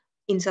practice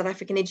in South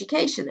African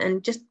education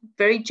and just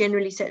very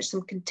generally set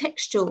some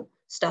contextual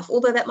stuff,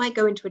 although that might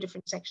go into a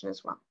different section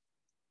as well.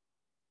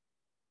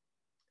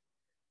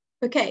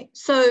 Okay,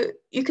 so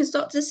you can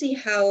start to see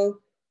how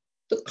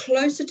the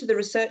closer to the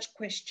research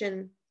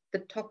question the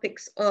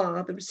topics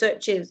are, the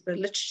research is, the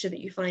literature that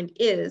you find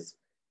is,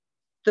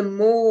 the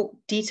more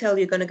detail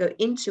you're going to go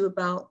into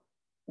about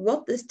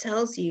what this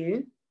tells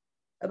you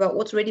about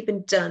what's already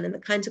been done and the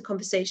kinds of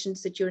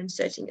conversations that you're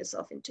inserting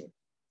yourself into.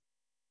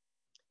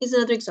 Here's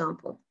another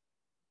example.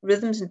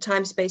 Rhythms and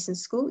time, space in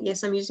school.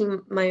 Yes, I'm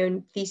using my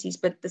own theses,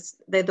 but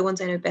they're the ones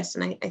I know best.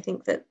 And I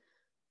think that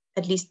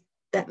at least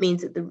that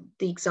means that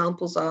the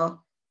examples are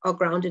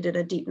grounded in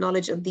a deep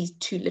knowledge of these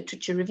two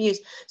literature reviews.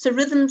 So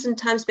rhythms and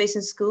time, space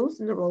in schools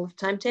and the role of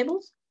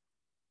timetables.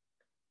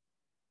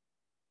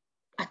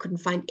 I couldn't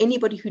find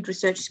anybody who'd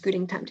researched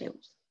schooling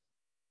timetables.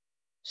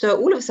 So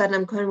all of a sudden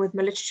I'm going with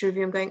my literature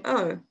review. I'm going,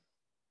 oh,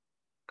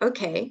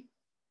 okay.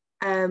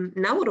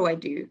 Now what do I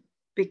do?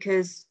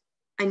 Because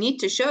I need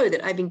to show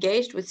that I've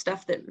engaged with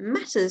stuff that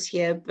matters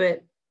here,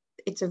 but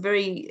it's a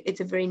very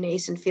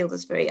nascent field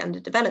that's very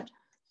underdeveloped.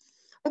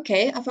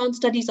 Okay, I found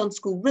studies on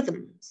school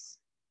rhythms,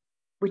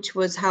 which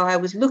was how I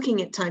was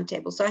looking at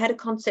timetables. So I had a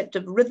concept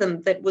of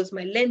rhythm that was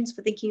my lens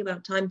for thinking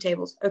about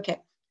timetables. Okay,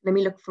 let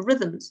me look for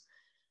rhythms.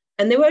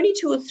 And there were only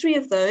 2 or 3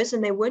 of those,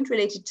 and they weren't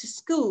related to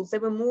schools. They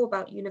were more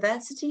about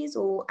universities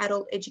or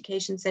adult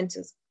education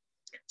centers.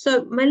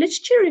 So my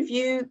literature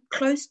review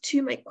close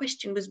to my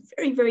question was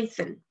very, very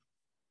thin.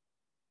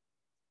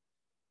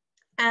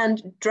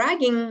 And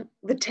dragging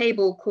the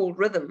table called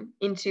rhythm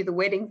into the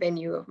wedding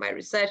venue of my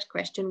research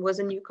question was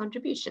a new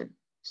contribution.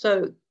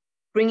 So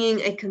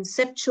bringing a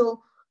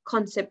conceptual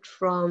concept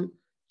from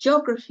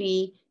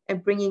geography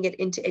and bringing it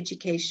into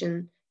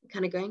education,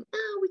 kind of going,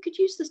 oh, we could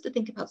use this to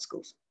think about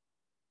schools.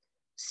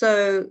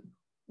 So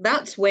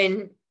that's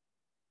when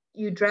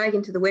you drag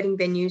into the wedding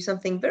venue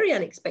something very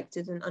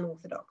unexpected and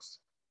unorthodox.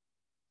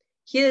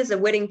 Here's a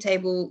wedding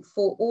table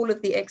for all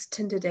of the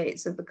ex-Tinder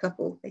dates of the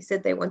couple. They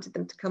said they wanted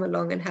them to come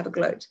along and have a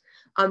gloat.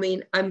 I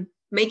mean, I'm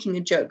making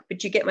a joke,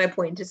 but you get my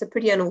point. It's a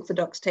pretty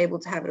unorthodox table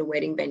to have at a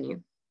wedding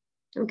venue.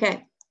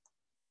 Okay.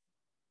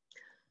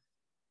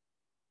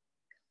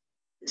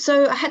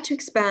 So I had to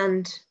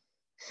expand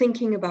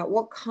thinking about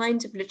what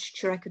kinds of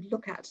literature I could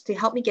look at to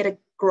help me get a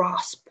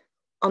grasp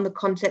on the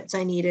concepts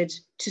I needed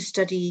to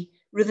study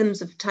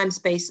rhythms of time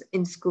space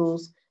in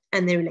schools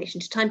and their relation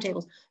to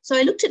timetables. So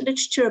I looked at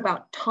literature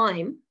about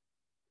time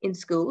in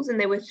schools, and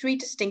there were 3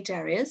 distinct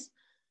areas.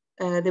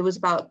 There was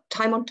about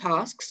time on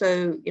task,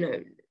 so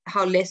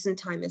how lesson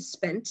time is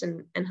spent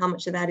and how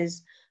much of that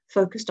is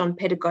focused on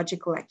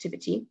pedagogical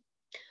activity.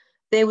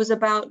 There was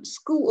about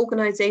school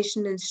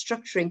organization and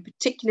structuring,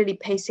 particularly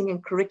pacing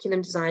and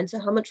curriculum design. So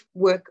how much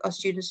work are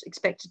students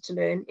expected to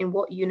learn in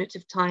what unit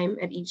of time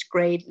at each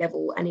grade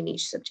level and in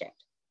each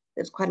subject.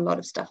 There's quite a lot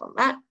of stuff on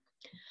that.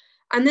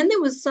 And then there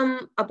was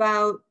some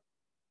about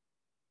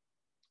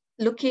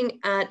looking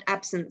at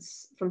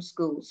absence from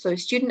school. So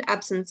student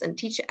absence and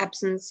teacher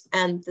absence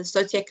and the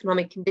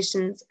socioeconomic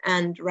conditions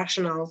and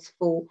rationales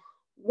for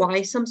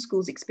why some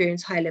schools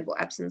experience high level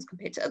absence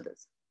compared to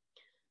others.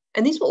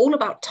 And these were all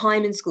about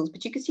time in schools,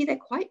 but you can see they're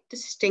quite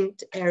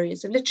distinct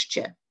areas of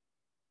literature.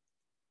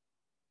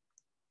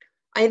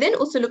 I then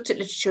also looked at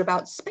literature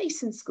about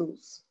space in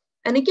schools.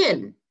 And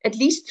again, at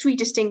least 3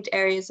 distinct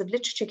areas of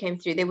literature came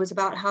through. There was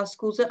about how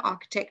schools are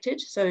architected,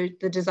 so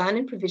the design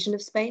and provision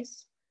of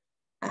space,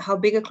 how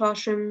big are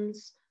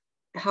classrooms,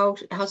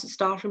 how's the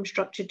staff room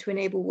structured to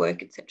enable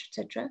work, etc.,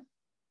 etc.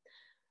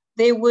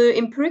 There were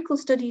empirical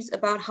studies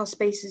about how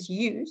space is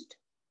used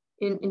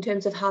in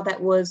terms of how that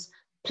was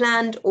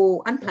planned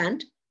or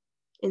unplanned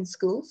in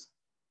schools.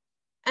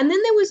 And then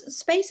there was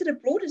space at a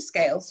broader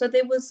scale. So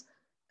there was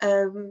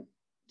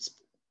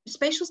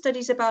spatial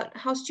studies about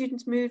how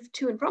students move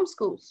to and from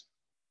schools,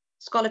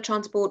 scholar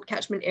transport,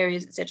 catchment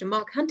areas, etc.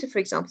 Mark Hunter, for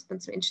example, has done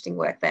some interesting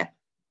work there.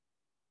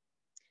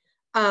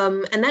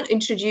 And that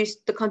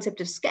introduced the concept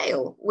of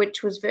scale,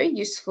 which was very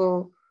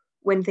useful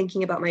when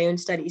thinking about my own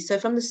studies. So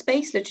from the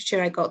space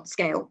literature, I got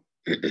scale.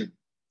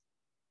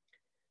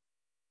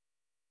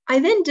 I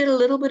then did a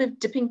little bit of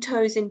dipping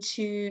toes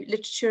into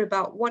literature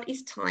about what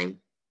is time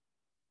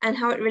and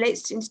how it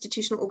relates to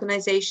institutional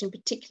organization,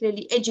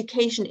 particularly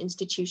education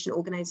institution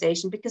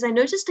organization, because I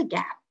noticed a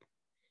gap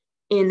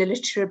in the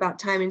literature about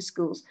time in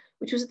schools,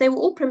 which was that they were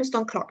all premised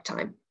on clock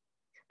time.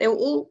 They were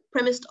all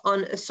premised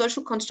on a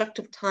social construct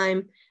of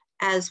time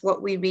as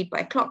what we read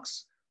by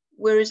clocks,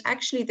 whereas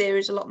actually there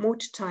is a lot more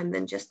to time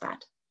than just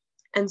that.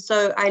 And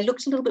so I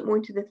looked a little bit more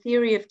into the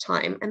theory of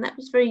time, and that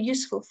was very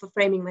useful for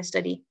framing my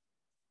study.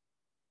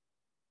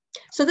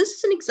 So this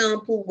is an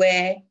example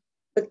where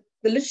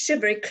the literature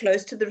very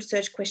close to the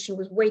research question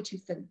was way too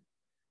thin.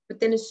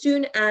 But then as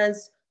soon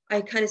as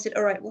I kind of said,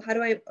 all right, well, how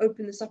do I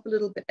open this up a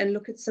little bit and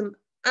look at some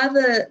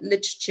other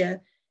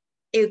literature,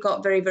 it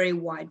got very, very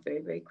wide,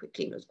 very, very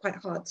quickly. It was quite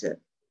hard to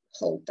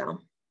hold down.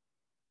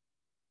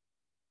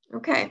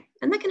 Okay,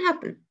 and that can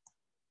happen.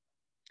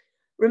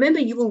 Remember,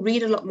 you will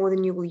read a lot more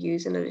than you will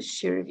use in a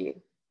literature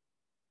review.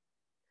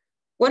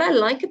 What I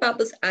like about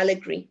this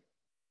allegory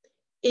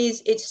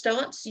is it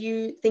starts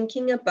you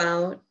thinking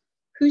about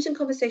who's in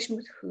conversation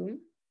with whom.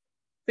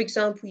 For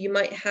example, you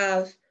might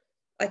have,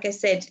 like I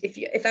said,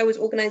 if I was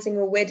organizing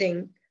a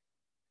wedding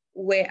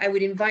where I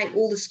would invite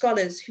all the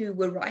scholars who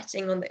were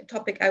writing on the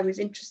topic I was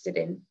interested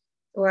in,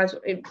 or I was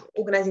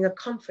organizing a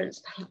conference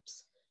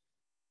perhaps,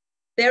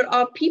 there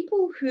are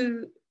people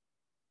who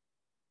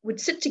would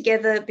sit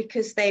together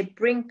because they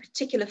bring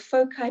particular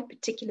foci,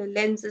 particular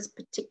lenses,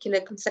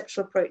 particular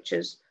conceptual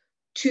approaches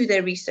to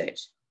their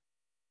research.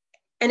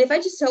 And if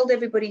I just told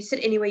everybody,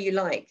 sit anywhere you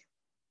like,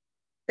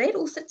 they'd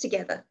all sit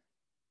together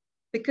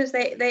because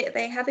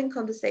they're having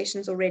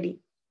conversations already.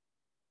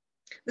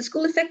 The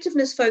school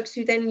effectiveness folks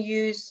who then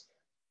use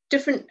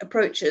different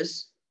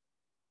approaches,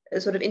 a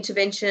sort of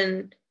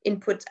intervention,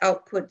 inputs,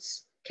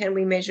 outputs, can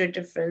we measure a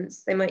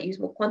difference? They might use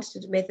more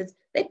quantitative methods.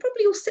 They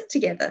probably all sit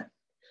together.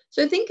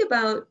 So think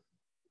about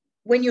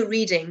when you're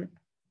reading,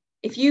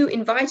 if you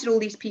invited all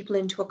these people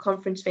into a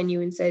conference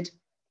venue and said,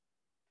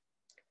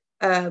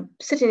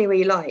 sit anywhere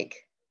you like,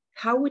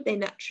 how would they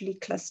naturally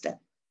cluster?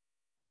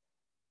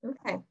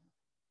 Okay.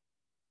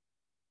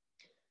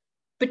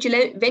 But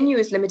your venue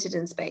is limited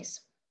in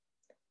space.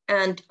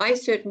 And I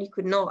certainly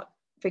could not,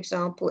 for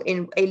example,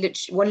 in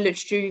one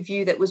literature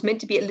review that was meant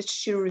to be a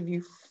literature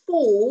review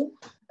for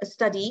a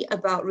study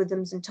about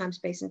rhythms and time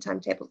space and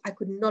timetables, I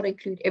could not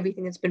include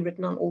everything that's been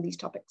written on all these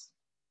topics.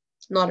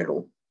 Not at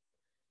all.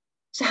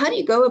 So how do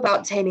you go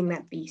about taming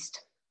that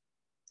beast?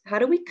 How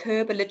do we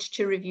curb a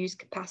literature review's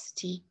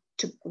capacity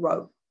to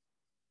grow?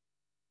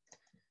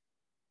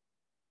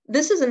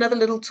 This is another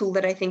little tool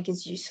that I think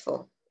is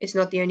useful. It's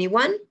not the only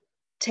one.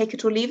 Take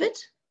it or leave it.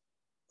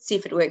 See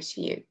if it works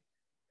for you.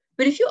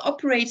 But if you're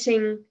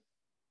operating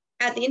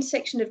at the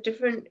intersection of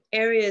different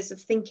areas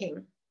of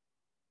thinking,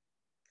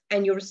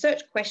 and your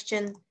research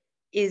question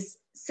is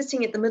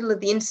sitting at the middle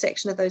of the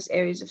intersection of those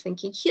areas of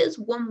thinking, here's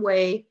one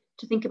way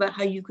to think about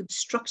how you could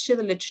structure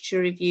the literature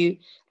review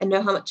and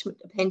know how much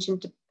attention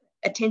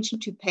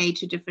to pay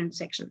to different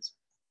sections.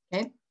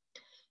 Okay?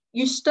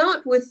 You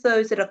start with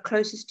those that are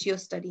closest to your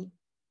study.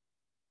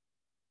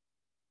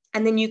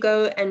 And then you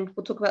go, and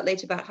we'll talk about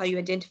later about how you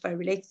identify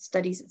related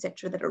studies,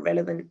 etc., that are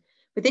relevant.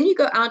 But then you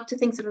go out to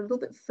things that are a little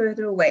bit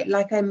further away,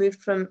 like I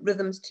moved from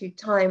rhythms to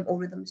time or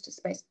rhythms to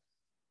space.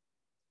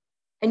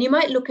 And you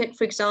might look at,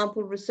 for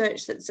example,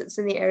 research that sits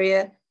in the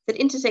area that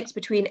intersects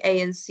between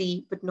A and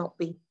C, but not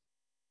B.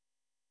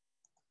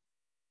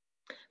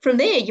 From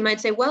there, you might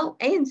say, well,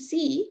 A and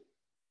C,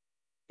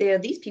 there are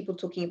these people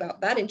talking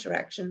about that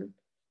interaction.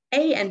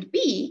 A and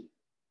B,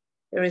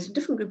 there is a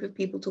different group of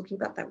people talking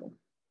about that one.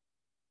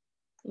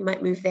 You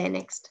might move there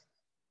next.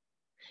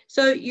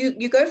 So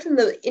you go from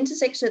the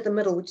intersection at the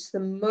middle, which is the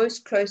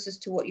most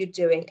closest to what you're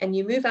doing, and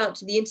you move out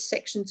to the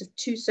intersections of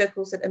two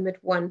circles that emit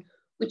one,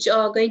 which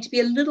are going to be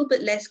a little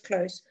bit less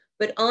close,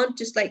 but aren't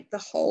just like the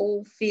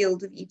whole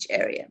field of each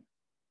area.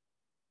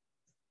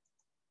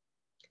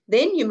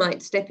 Then you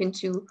might step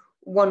into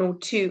one or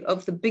two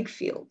of the big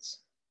fields.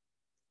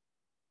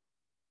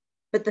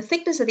 But the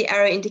thickness of the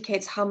arrow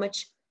indicates how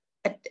much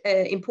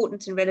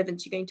importance and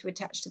relevance you're going to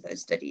attach to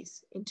those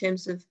studies in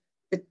terms of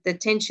the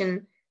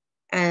attention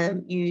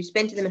you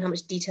spend to them and how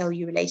much detail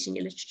you relate in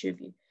your literature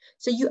review.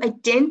 So you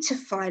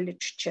identify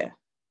literature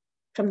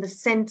from the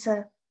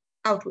center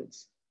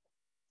outwards,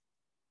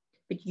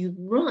 but you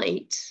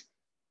write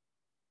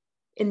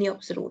in the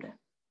opposite order.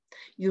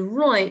 You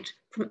write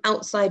from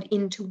outside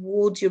in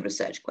towards your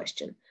research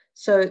question.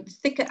 So the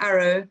thicker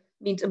arrow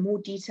means a more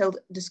detailed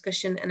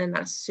discussion and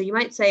analysis. So you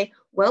might say,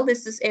 well,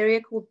 there's this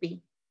area called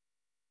B.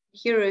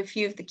 Here are a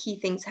few of the key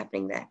things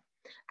happening there.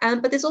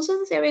 But there's also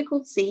this area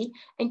called C,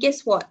 and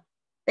guess what?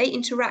 They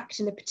interact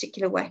in a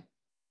particular way.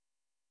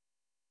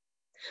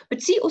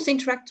 But C also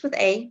interacts with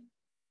A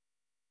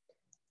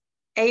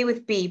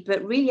with B,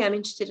 but really I'm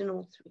interested in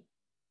all three.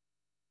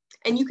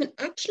 And you can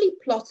actually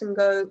plot and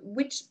go,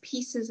 which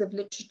pieces of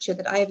literature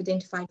that I have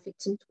identified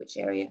fits into which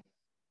area,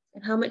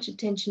 and how much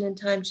attention and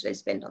time should I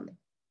spend on them.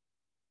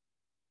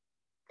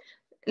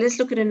 Let's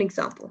look at an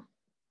example.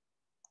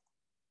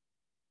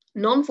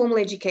 Non-formal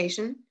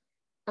education,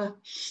 a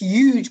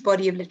huge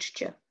body of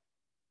literature.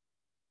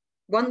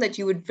 One that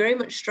you would very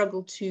much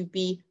struggle to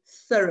be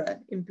thorough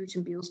in Boote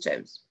and Beile's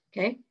terms,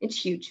 okay? It's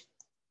huge.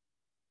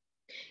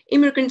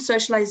 Immigrant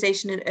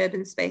socialization in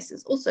urban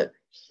spaces, also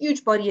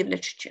huge body of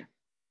literature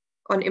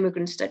on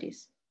immigrant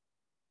studies,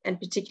 and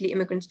particularly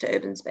immigrants to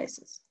urban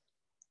spaces.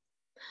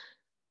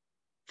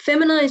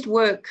 Feminized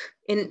work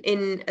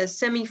in a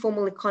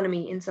semi-formal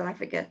economy in South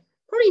Africa,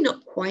 probably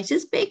not quite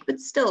as big, but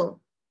still,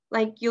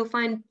 like you'll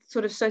find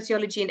sort of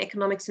sociology and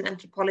economics and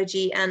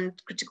anthropology and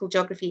critical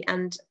geography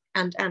and.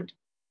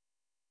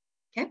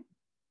 Okay.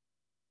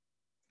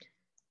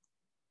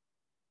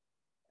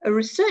 A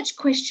research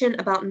question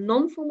about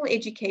non-formal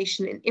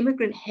education in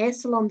immigrant hair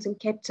salons in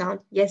Cape Town.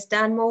 Yes,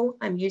 Danmore,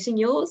 I'm using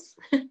yours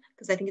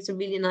because I think it's a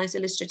really nice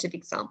illustrative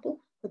example.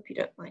 Hope you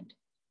don't mind.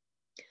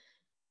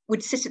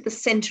 Would sit at the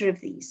center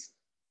of these.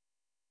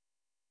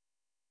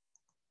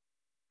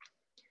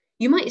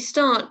 You might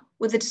start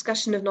with a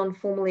discussion of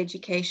non-formal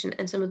education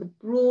and some of the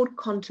broad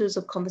contours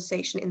of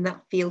conversation in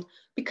that field,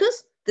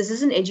 because this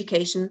is an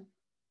education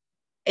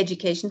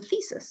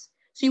thesis.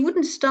 So you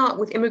wouldn't start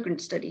with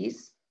immigrant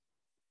studies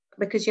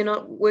because you're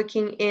not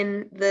working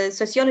in the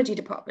sociology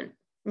department.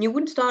 And you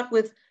wouldn't start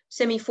with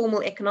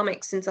semi-formal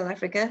economics in South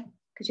Africa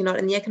because you're not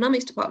in the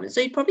economics department. So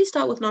you'd probably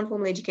start with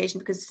non-formal education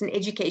because it's an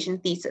education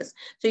thesis.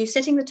 So you're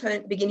setting the tone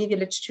at the beginning of your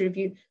literature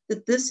review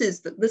that this is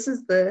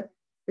the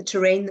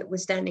terrain that we're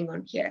standing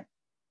on here.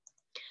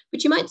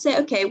 But you might say,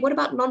 okay, what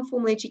about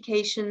non-formal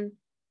education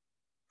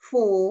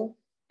for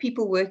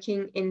people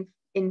working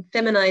in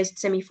feminized,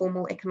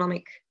 semi-formal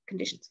economic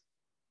conditions?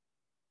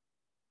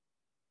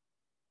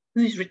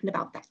 Who's written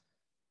about that?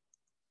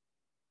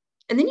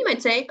 And then you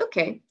might say,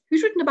 okay,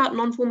 who's written about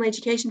non-formal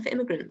education for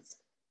immigrants,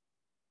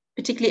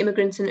 particularly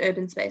immigrants in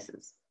urban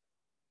spaces?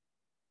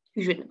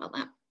 Who's written about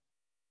that?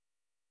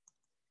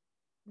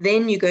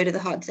 Then you go to the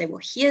heart and say,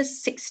 well,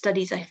 here's 6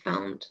 studies I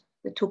found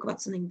that talk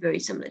about something very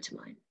similar to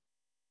mine.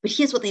 But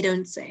here's what they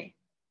don't say.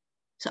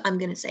 So I'm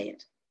going to say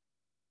it.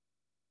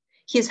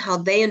 Here's how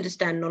they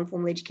understand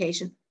non-formal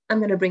education. I'm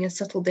going to bring a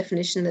subtle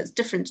definition that's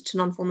different to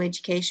non-formal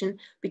education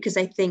because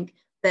I think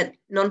that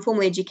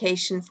non-formal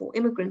education for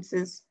immigrants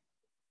is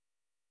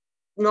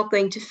not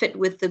going to fit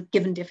with the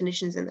given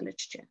definitions in the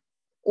literature.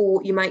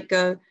 Or you might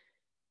go,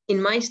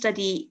 in my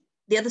study,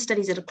 the other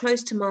studies that are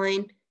close to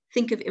mine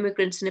think of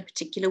immigrants in a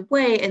particular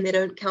way and they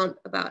don't count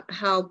about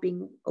how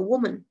being a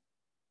woman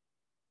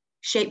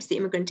shapes the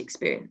immigrant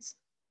experience,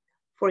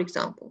 for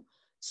example.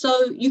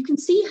 So you can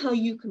see how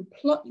you can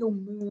plot your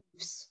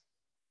moves.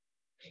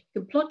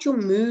 You can plot your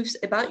moves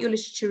about your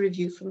literature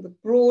review from the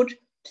broad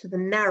to the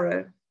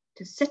narrow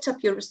to set up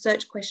your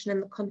research question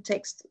in the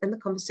context and the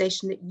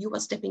conversation that you are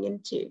stepping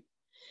into.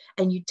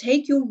 And you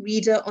take your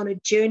reader on a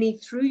journey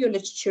through your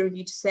literature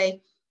review to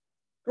say,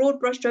 broad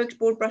brushstrokes,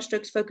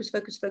 focus, focus,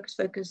 focus,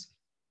 focus.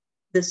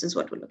 This is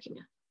what we're looking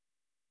at.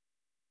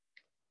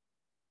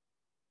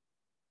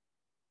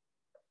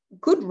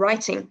 Good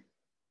writing,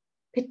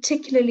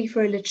 particularly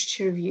for a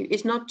literature review,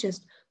 is not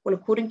just, well,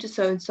 according to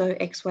so-and-so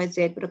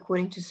XYZ, but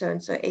according to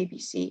so-and-so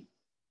ABC.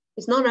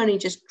 It's not only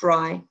just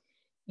dry.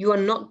 You are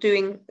not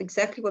doing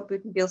exactly what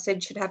Boote and Beile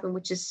said should happen,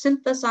 which is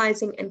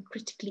synthesizing and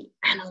critically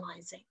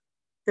analyzing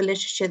the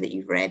literature that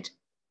you've read.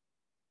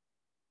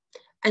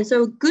 And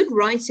so good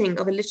writing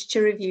of a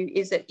literature review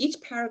is that each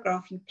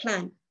paragraph you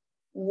plan,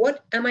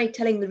 what am I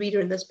telling the reader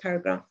in this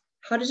paragraph?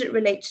 How does it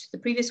relate to the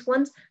previous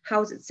ones?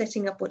 How is it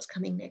setting up what's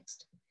coming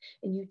next?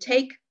 And you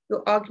take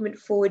your argument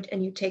forward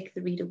and you take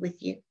the reader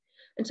with you.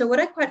 And so what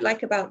I quite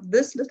like about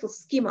this little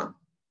schema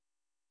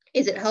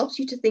is it helps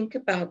you to think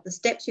about the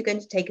steps you're going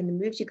to take and the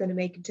moves you're going to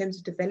make in terms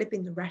of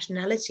developing the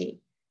rationality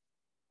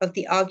of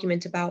the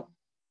argument about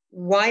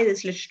why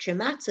this literature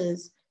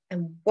matters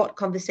and what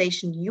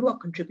conversation you are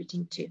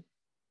contributing to.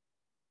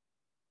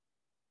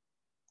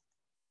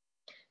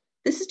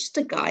 This is just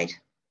a guide,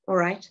 all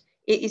right?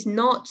 It is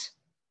not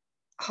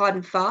hard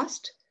and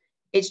fast.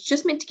 It's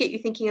just meant to get you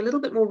thinking a little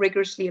bit more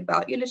rigorously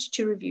about your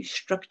literature review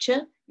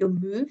structure, your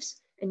moves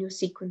and your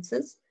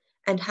sequences,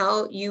 and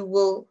how you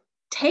will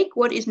take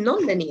what is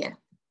non-linear.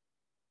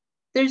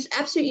 There's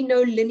absolutely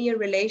no linear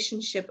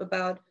relationship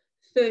about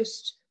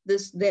first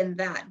this, then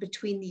that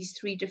between these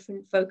 3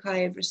 different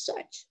foci of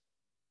research.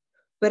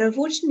 But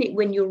unfortunately,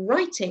 when you're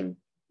writing,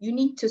 you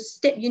need to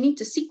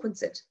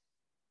sequence it.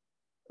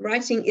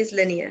 Writing is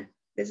linear.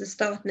 There's a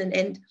start and an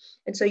end.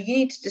 And so you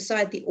need to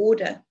decide the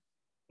order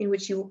in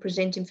which you will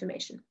present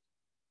information.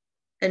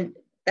 And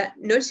that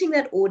noticing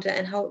that order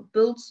and how it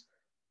builds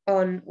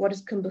on what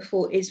has come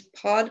before is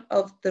part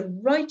of the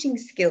writing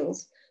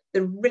skills,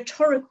 the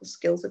rhetorical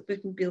skills that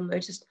Boote and Beile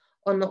noticed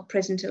are not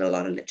present in a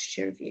lot of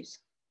literature reviews.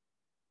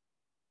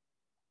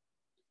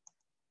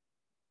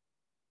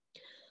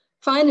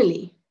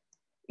 Finally,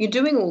 you're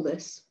doing all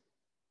this,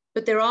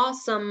 but there are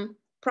some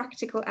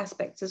practical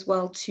aspects as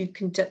well to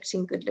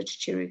conducting good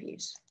literature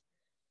reviews.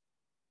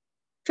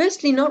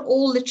 Firstly, not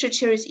all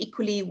literature is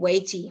equally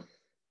weighty,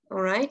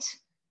 all right?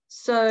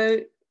 So,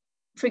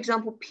 for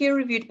example,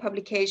 peer-reviewed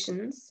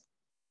publications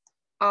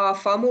are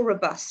far more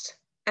robust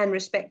and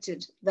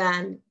respected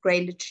than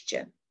grey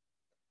literature.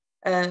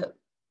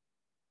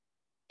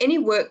 Any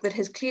work that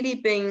has clearly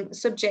been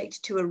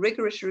subject to a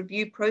rigorous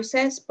review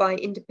process by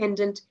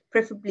independent,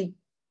 preferably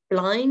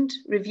blind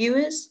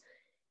reviewers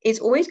is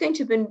always going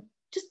to have been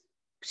just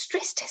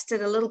stress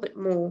tested a little bit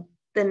more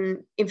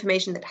than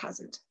information that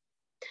hasn't.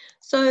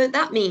 So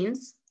that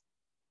means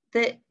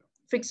that,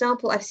 for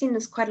example, I've seen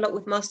this quite a lot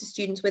with master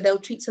students where they'll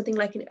treat something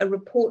like a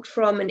report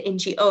from an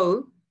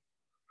NGO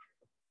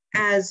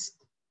as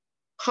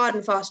hard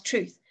and fast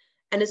truth.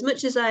 And as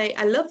much as I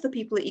love the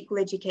people at Equal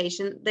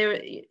Education,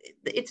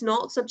 it's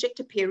not subject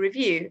to peer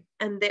review.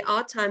 And there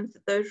are times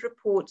that those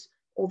reports,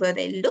 although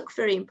they look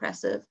very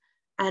impressive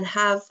and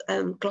have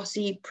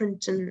glossy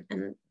print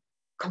and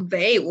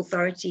convey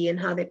authority in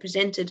how they're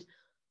presented,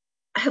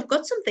 have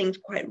got some things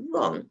quite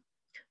wrong.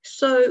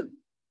 So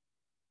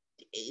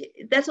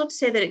that's not to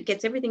say that it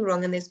gets everything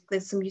wrong and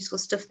there's some useful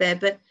stuff there,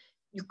 but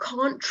you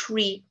can't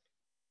treat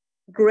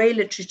grey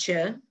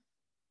literature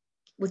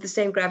with the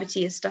same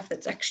gravity as stuff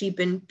that's actually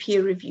been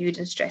peer reviewed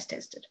and stress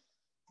tested.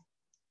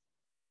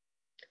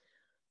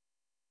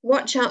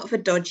 Watch out for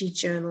dodgy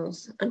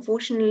journals.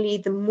 Unfortunately,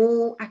 the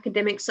more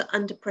academics are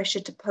under pressure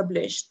to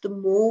publish, the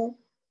more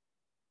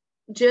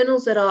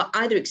journals that are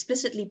either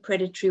explicitly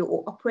predatory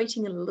or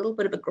operating in a little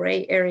bit of a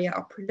gray area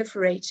are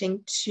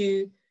proliferating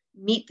to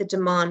meet the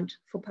demand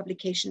for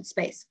publication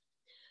space.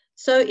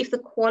 So if the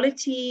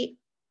quality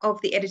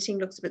of the editing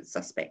looks a bit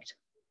suspect,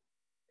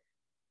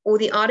 or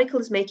the article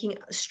is making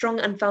strong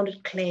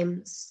unfounded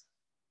claims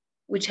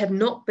which have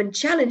not been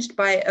challenged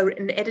by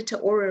an editor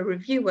or a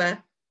reviewer,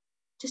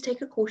 just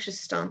take a cautious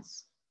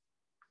stance,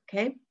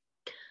 okay?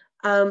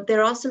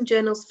 There are some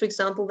journals, for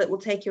example, that will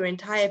take your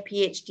entire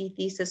PhD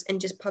thesis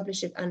and just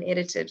publish it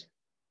unedited.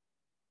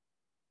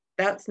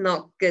 That's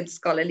not good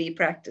scholarly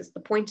practice. The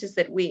point is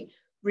that we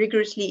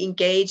rigorously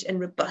engage and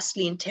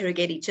robustly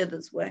interrogate each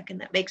other's work, and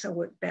that makes our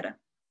work better.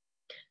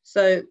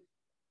 So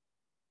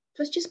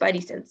trust your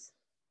spidey sense,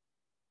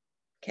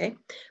 okay?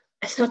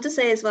 It's not to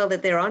say as well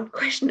that there aren't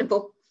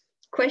questionable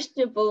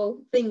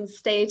things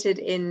stated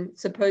in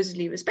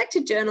supposedly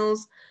respected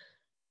journals.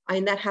 I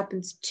mean, that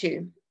happens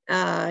too.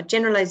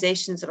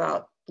 Generalizations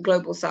about the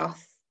global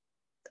south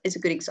is a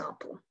good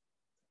example,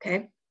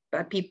 okay?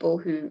 By people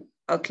who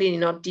are clearly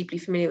not deeply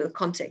familiar with the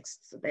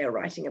contexts that they are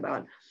writing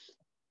about.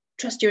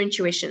 Trust your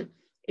intuition.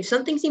 If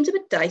something seems a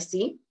bit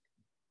dicey,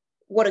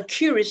 what a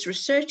curious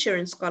researcher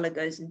and scholar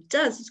goes and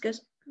does is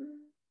goes,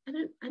 I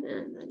don't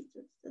know,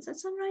 does that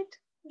sound right?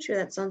 I'm sure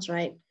that sounds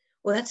right.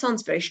 Well, that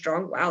sounds very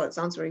strong. Wow, that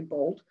sounds very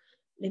bold.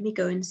 Let me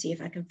go and see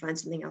if I can find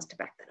something else to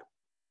back that up.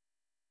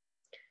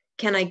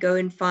 Can I go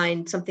and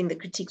find something that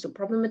critiques or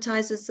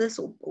problematizes this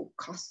or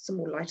casts some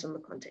more light on the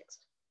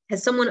context?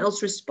 Has someone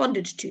else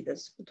responded to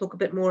this? We'll talk a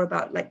bit more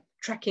about like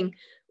tracking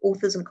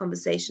authors and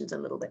conversations in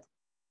a little bit.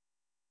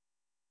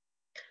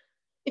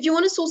 If you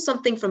want to source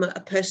something from a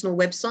personal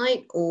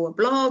website or a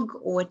blog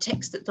or a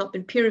text that's not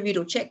been peer reviewed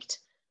or checked,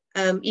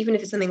 even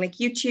if it's something like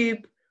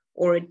YouTube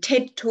or a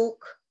TED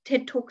Talk,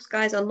 TED Talks,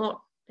 guys, they're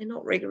not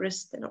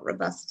rigorous, they're not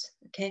robust,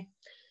 okay?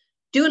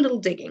 Do a little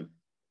digging.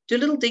 Do a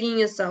little digging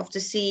yourself to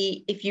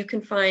see if you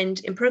can find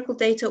empirical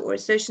data or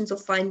assertions or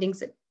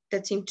findings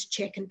that seem to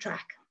check and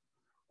track,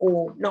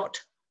 or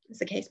not, as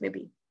the case may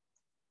be.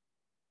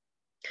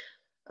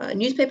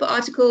 Newspaper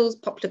articles,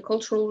 popular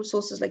cultural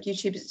resources like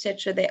YouTube,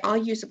 etc., they are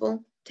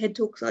usable. TED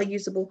Talks are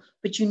usable,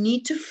 but you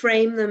need to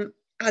frame them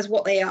as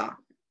what they are.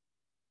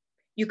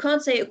 You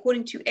can't say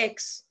according to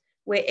X,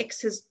 where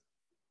X has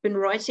been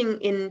writing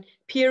in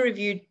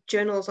peer-reviewed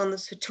journals on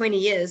this for 20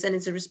 years and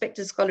is a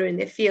respected scholar in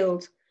their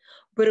field,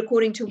 but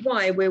according to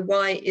Y, where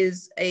Y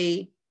is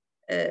a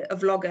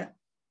vlogger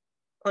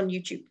on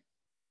YouTube.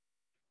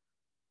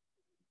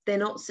 They're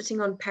not sitting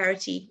on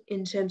parity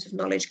in terms of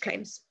knowledge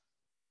claims,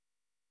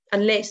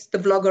 unless the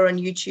vlogger on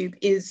YouTube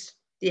is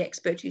the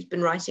expert who's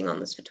been writing on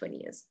this for 20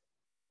 years.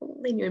 Well,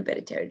 then you're in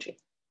better territory.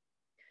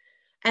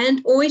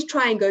 And always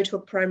try and go to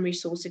a primary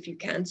source if you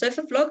can. So if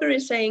a vlogger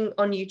is saying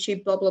on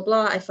YouTube, blah, blah,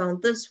 blah, I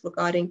found this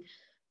regarding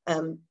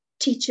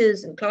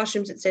teachers and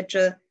classrooms,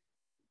 etc.,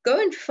 go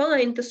and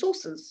find the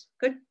sources.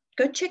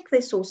 Go check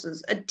their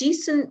sources. A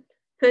decent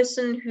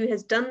person who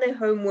has done their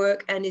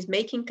homework and is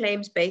making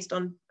claims based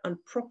on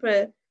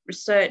proper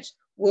research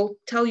will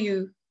tell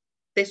you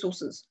their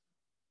sources.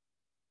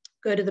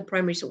 Go to the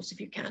primary source if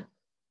you can.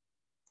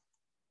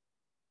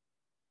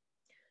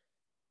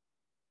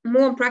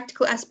 More on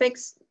practical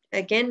aspects.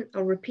 Again,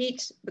 I'll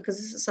repeat because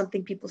this is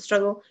something people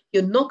struggle.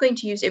 You're not going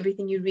to use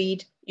everything you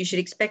read. You should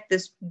expect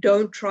this.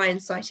 Don't try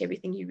and cite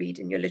everything you read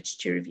in your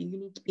literature review. You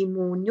need to be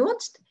more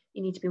nuanced.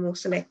 You need to be more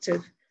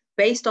selective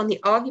based on the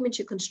argument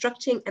you're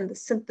constructing and the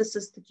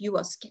synthesis that you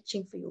are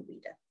sketching for your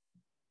reader.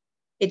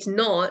 It's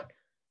not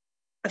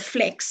a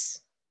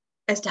flex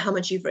as to how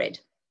much you've read,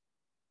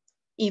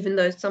 even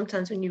though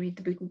sometimes when you read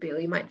the Boote and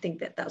Beile, you might think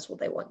that that's what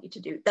they want you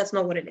to do. That's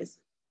not what it is,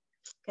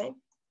 okay?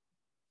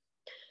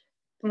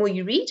 The more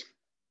you read,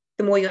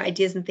 the more your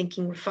ideas and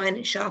thinking refine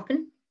and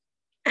sharpen.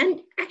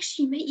 And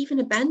actually, you may even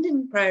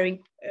abandon prior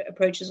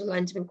approaches or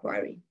lines of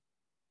inquiry,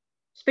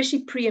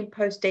 especially pre and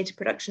post data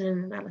production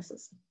and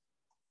analysis.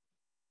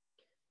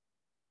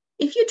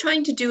 If you're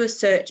trying to do a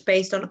search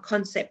based on a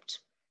concept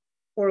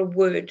or a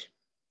word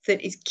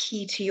that is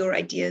key to your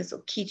ideas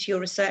or key to your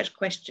research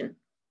question,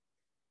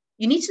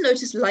 you need to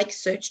notice like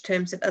search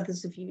terms that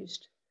others have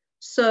used.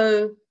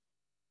 So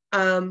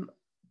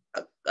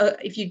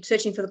if you're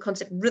searching for the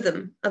concept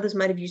rhythm, others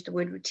might have used the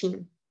word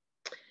routine.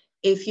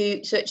 If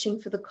you're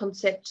searching for the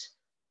concept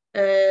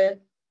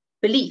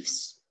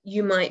beliefs,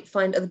 you might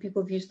find other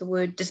people have used the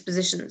word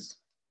dispositions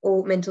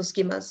or mental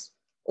schemas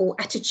or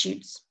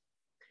attitudes.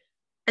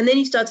 And then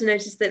you start to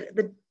notice that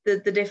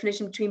the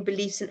definition between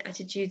beliefs and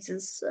attitudes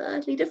is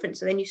slightly different.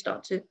 So then you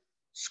start to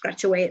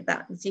scratch away at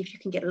that and see if you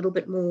can get a little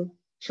bit more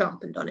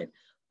sharpened on it.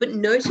 But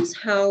notice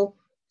how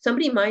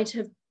somebody might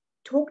have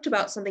talked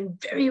about something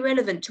very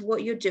relevant to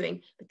what you're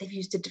doing, but they've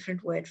used a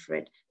different word for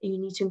it. And you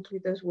need to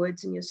include those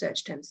words in your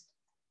search terms.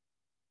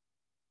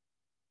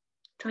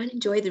 Try and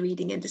enjoy the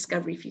reading and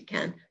discovery if you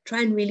can.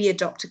 Try and really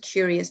adopt a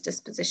curious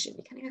disposition.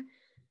 You kind of go,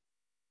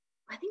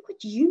 I think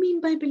what you mean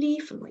by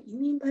belief and what you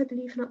mean by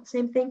belief are not the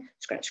same thing.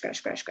 Scratch, scratch,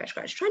 scratch, scratch,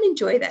 scratch. Try and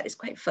enjoy that. It's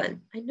quite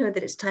fun. I know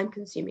that it's time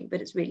consuming, but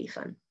it's really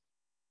fun.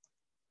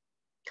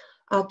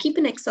 Keep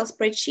an Excel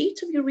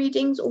spreadsheet of your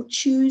readings or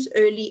choose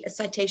early a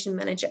citation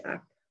manager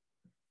app.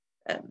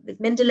 With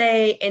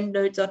Mendeley,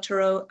 EndNote,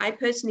 Zotero. I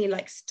personally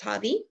like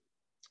Citavi,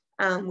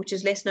 which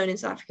is less known in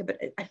South Africa, but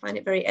I find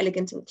it very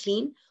elegant and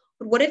clean.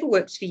 But whatever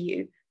works for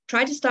you,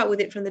 try to start with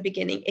it from the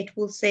beginning. It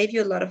will save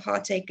you a lot of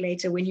heartache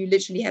later when you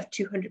literally have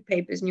 200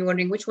 papers and you're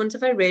wondering, which ones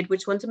have I read?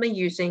 Which ones am I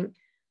using?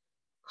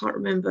 Can't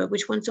remember.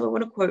 Which ones do I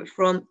want to quote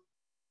from?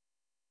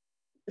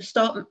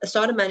 Start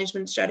a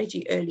management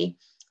strategy early.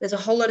 There's a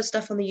whole lot of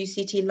stuff on the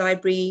UCT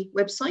library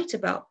website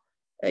about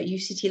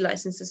UCT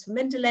licenses for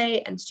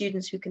Mendeley and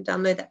students who can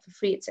download that for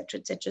free, etc.,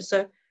 etc.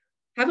 So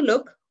have a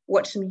look,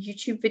 watch some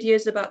YouTube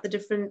videos about the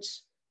different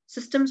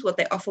systems, what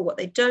they offer, what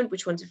they don't,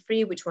 which ones are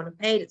free, which one are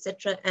paid,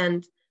 etc.,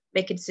 and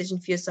make a decision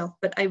for yourself.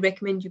 But I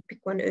recommend you pick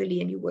one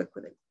early and you work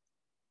with it.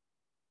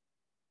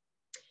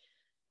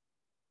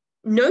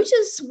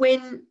 Notice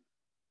when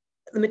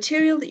the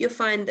material that you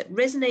find that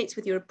resonates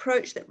with your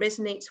approach, that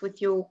resonates with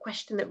your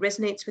question, that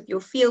resonates with your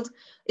field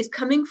is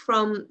coming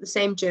from the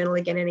same journal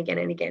again and again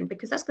and again,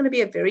 because that's going to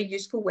be a very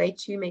useful way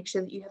to make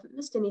sure that you haven't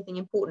missed anything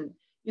important.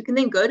 You can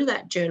then go to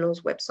that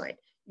journal's website.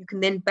 You can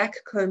then back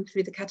comb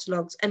through the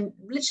catalogs and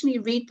literally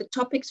read the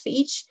topics for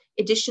each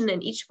edition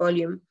and each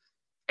volume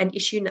and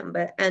issue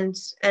number and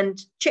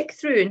check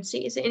through and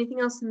see, is there anything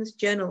else in this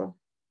journal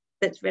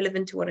that's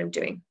relevant to what I'm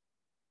doing?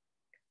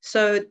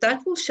 So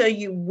that will show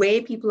you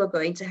where people are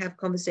going to have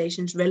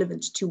conversations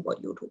relevant to what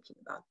you're talking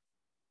about.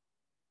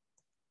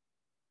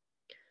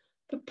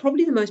 But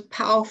probably the most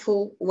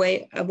powerful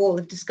way of all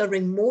of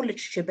discovering more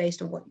literature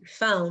based on what you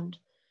found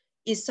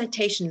is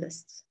citation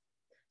lists.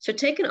 So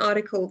take an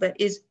article that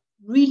is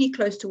really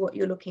close to what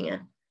you're looking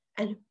at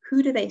and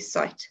who do they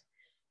cite?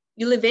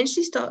 You'll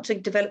eventually start to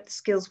develop the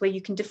skills where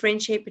you can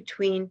differentiate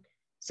between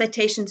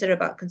citations that are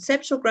about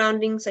conceptual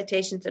grounding,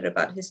 citations that are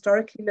about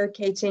historically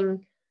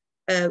locating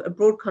a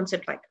broad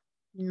concept like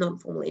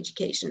non-formal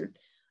education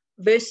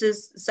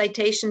versus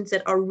citations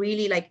that are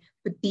really like,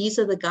 but these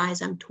are the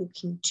guys I'm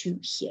talking to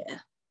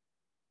here.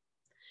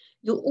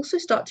 You'll also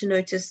start to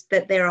notice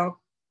that there are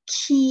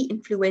key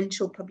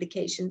influential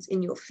publications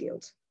in your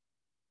field.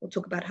 We'll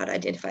talk about how to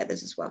identify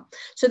those as well.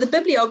 So the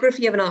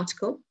bibliography of an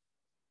article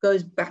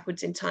goes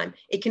backwards in time.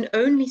 It can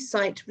only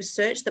cite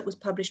research that was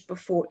published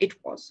before it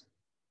was.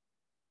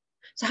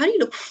 So how do you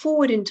look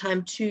forward in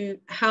time to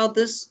how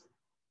this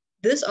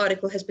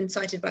article has been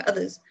cited by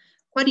others?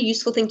 Quite a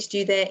useful thing to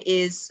do there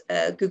is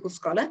Google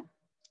Scholar.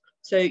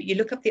 So you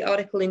look up the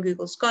article in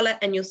Google Scholar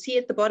and you'll see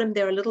at the bottom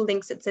there are little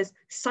links that says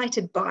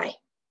cited by,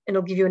 and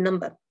it'll give you a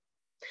number.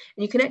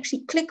 And you can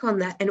actually click on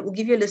that and it will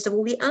give you a list of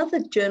all the other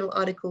journal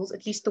articles,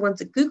 at least the ones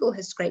that Google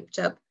has scraped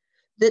up,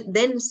 that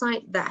then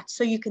cite that.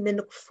 So you can then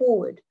look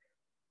forward.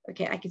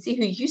 Okay, I can see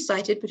who you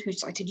cited, but who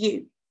cited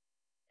you?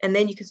 And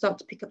then you can start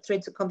to pick up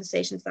threads of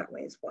conversations that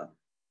way as well.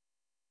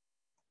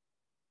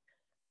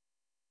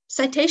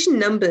 Citation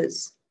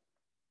numbers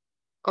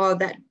are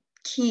that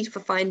key for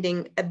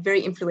finding a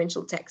very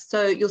influential text.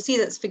 So you'll see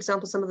that, for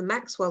example, some of the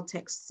Maxwell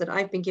texts that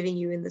I've been giving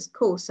you in this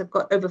course have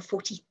got over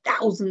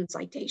 40,000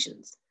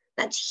 citations.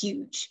 That's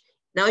huge.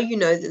 Now you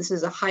know that this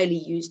is a highly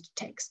used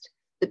text,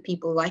 that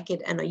people like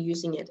it and are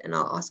using it and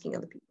are asking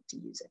other people to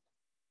use it.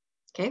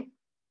 Okay.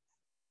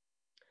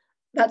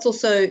 That's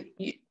also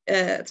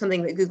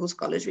something that Google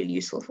Scholar is really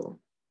useful for.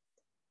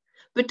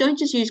 But don't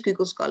just use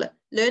Google Scholar.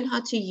 Learn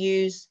how to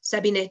use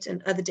Sabinet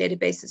and other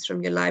databases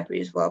from your library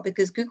as well,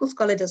 because Google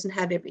Scholar doesn't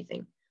have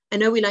everything. I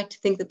know we like to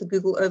think that the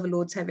Google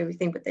overlords have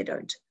everything, but they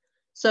don't.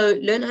 So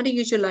learn how to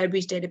use your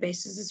library's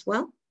databases as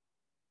well.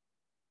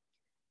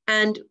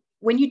 And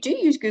when you do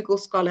use Google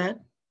Scholar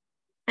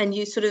and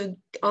you sort of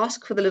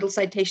ask for the little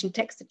citation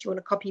text that you want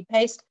to copy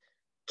paste,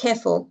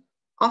 careful.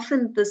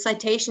 Often the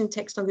citation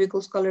text on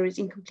Google Scholar is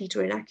incomplete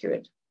or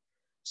inaccurate.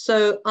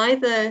 So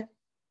either,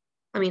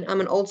 I mean,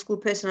 I'm an old school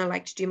person. I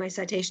like to do my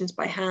citations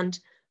by hand,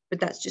 but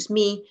that's just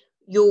me.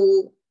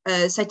 Your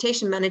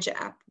citation manager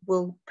app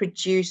will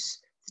produce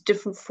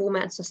different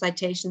formats of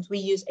citations. We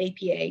use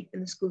APA in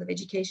the School of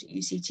Education at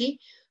UCT,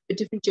 but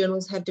different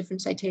journals have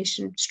different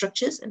citation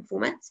structures and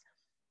formats.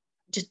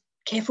 Just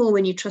careful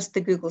when you trust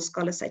the Google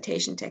Scholar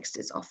citation text.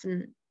 It's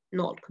often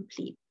not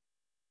complete.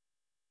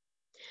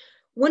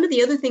 One of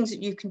the other things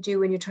that you can do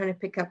when you're trying to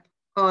pick up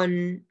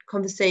on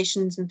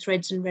conversations and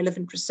threads and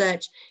relevant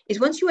research is,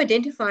 once you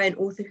identify an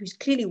author who's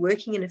clearly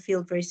working in a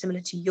field very similar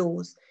to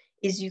yours,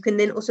 is you can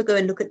then also go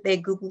and look at their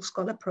Google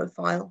Scholar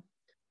profile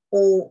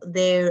or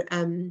their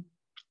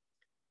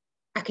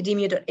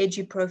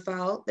academia.edu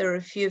profile. There are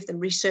a few of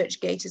them.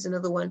 ResearchGate is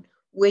another one,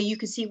 where you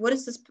can see what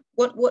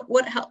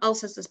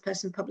else has this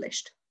person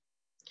published.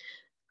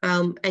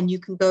 And you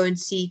can go and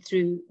see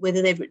through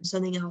whether they've written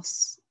something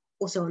else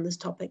also on this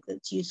topic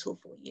that's useful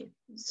for you.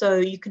 So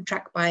you can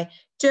track by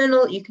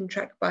journal, you can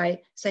track by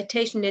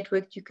citation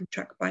network, you can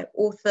track by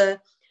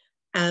author,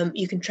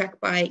 you can track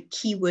by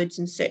keywords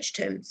and search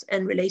terms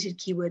and related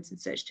keywords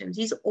and search terms.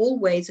 These are all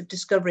ways of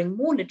discovering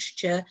more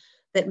literature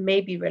that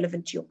may be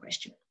relevant to your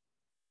question.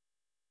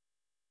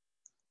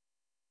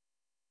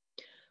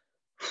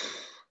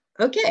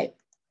 Okay,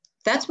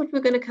 that's what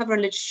we're going to cover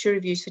in literature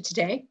reviews for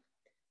today.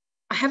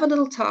 I have a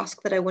little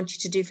task that I want you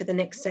to do for the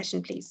next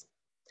session, please.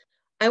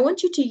 I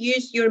want you to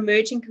use your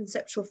emerging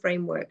conceptual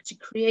framework to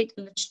create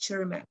a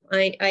literature map.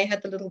 I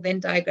had the little Venn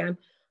diagram,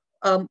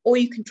 or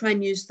you can try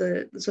and use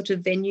the sort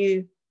of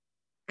venue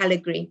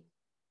allegory.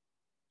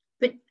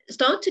 But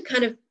start to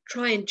kind of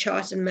try and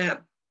chart and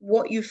map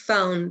what you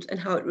found and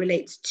how it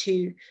relates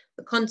to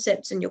the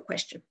concepts in your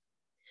question.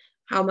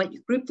 How might you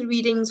group the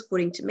readings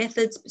according to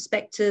methods,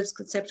 perspectives,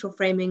 conceptual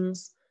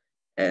framings,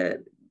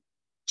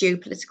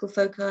 geopolitical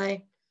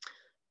foci,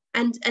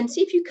 and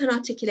see if you can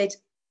articulate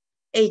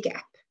a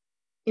gap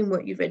in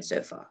what you've read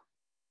so far,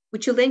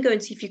 which you'll then go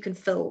and see if you can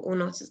fill or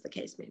not, as the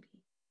case may be.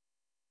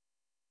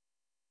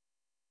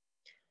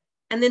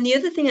 And then the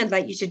other thing I'd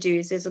like you to do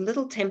is there's a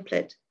little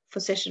template for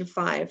session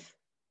 5,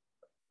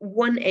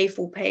 one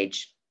A4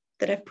 page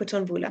that I've put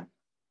on Vula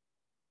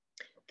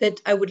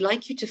that I would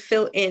like you to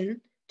fill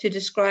in to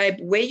describe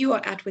where you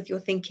are at with your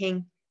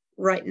thinking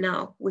right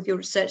now, with your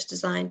research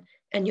design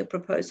and your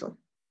proposal.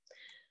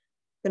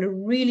 I'm going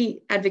to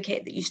really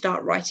advocate that you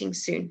start writing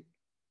soon.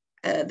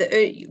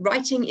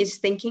 Writing is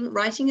thinking.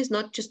 Writing is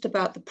not just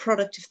about the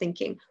product of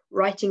thinking.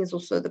 Writing is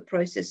also the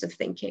process of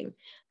thinking.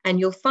 And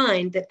you'll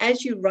find that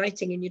as you're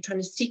writing and you're trying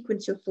to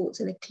sequence your thoughts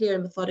in a clear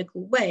and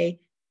methodical way,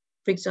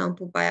 for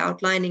example, by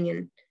outlining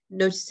and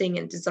noticing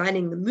and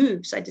designing the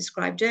moves I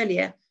described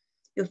earlier,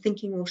 your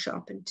thinking will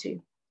sharpen too.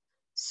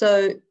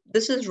 So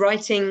this is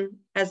writing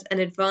as an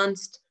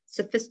advanced,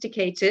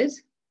 sophisticated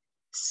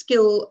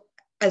skill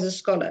as a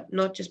scholar,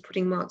 not just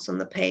putting marks on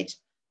the page.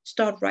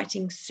 Start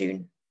writing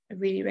soon. I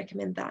really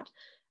recommend that.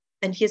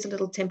 And here's a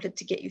little template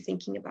to get you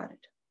thinking about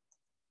it.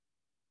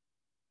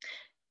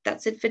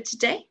 That's it for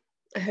today.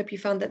 I hope you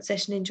found that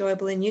session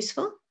enjoyable and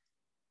useful.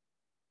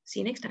 See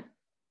you next time.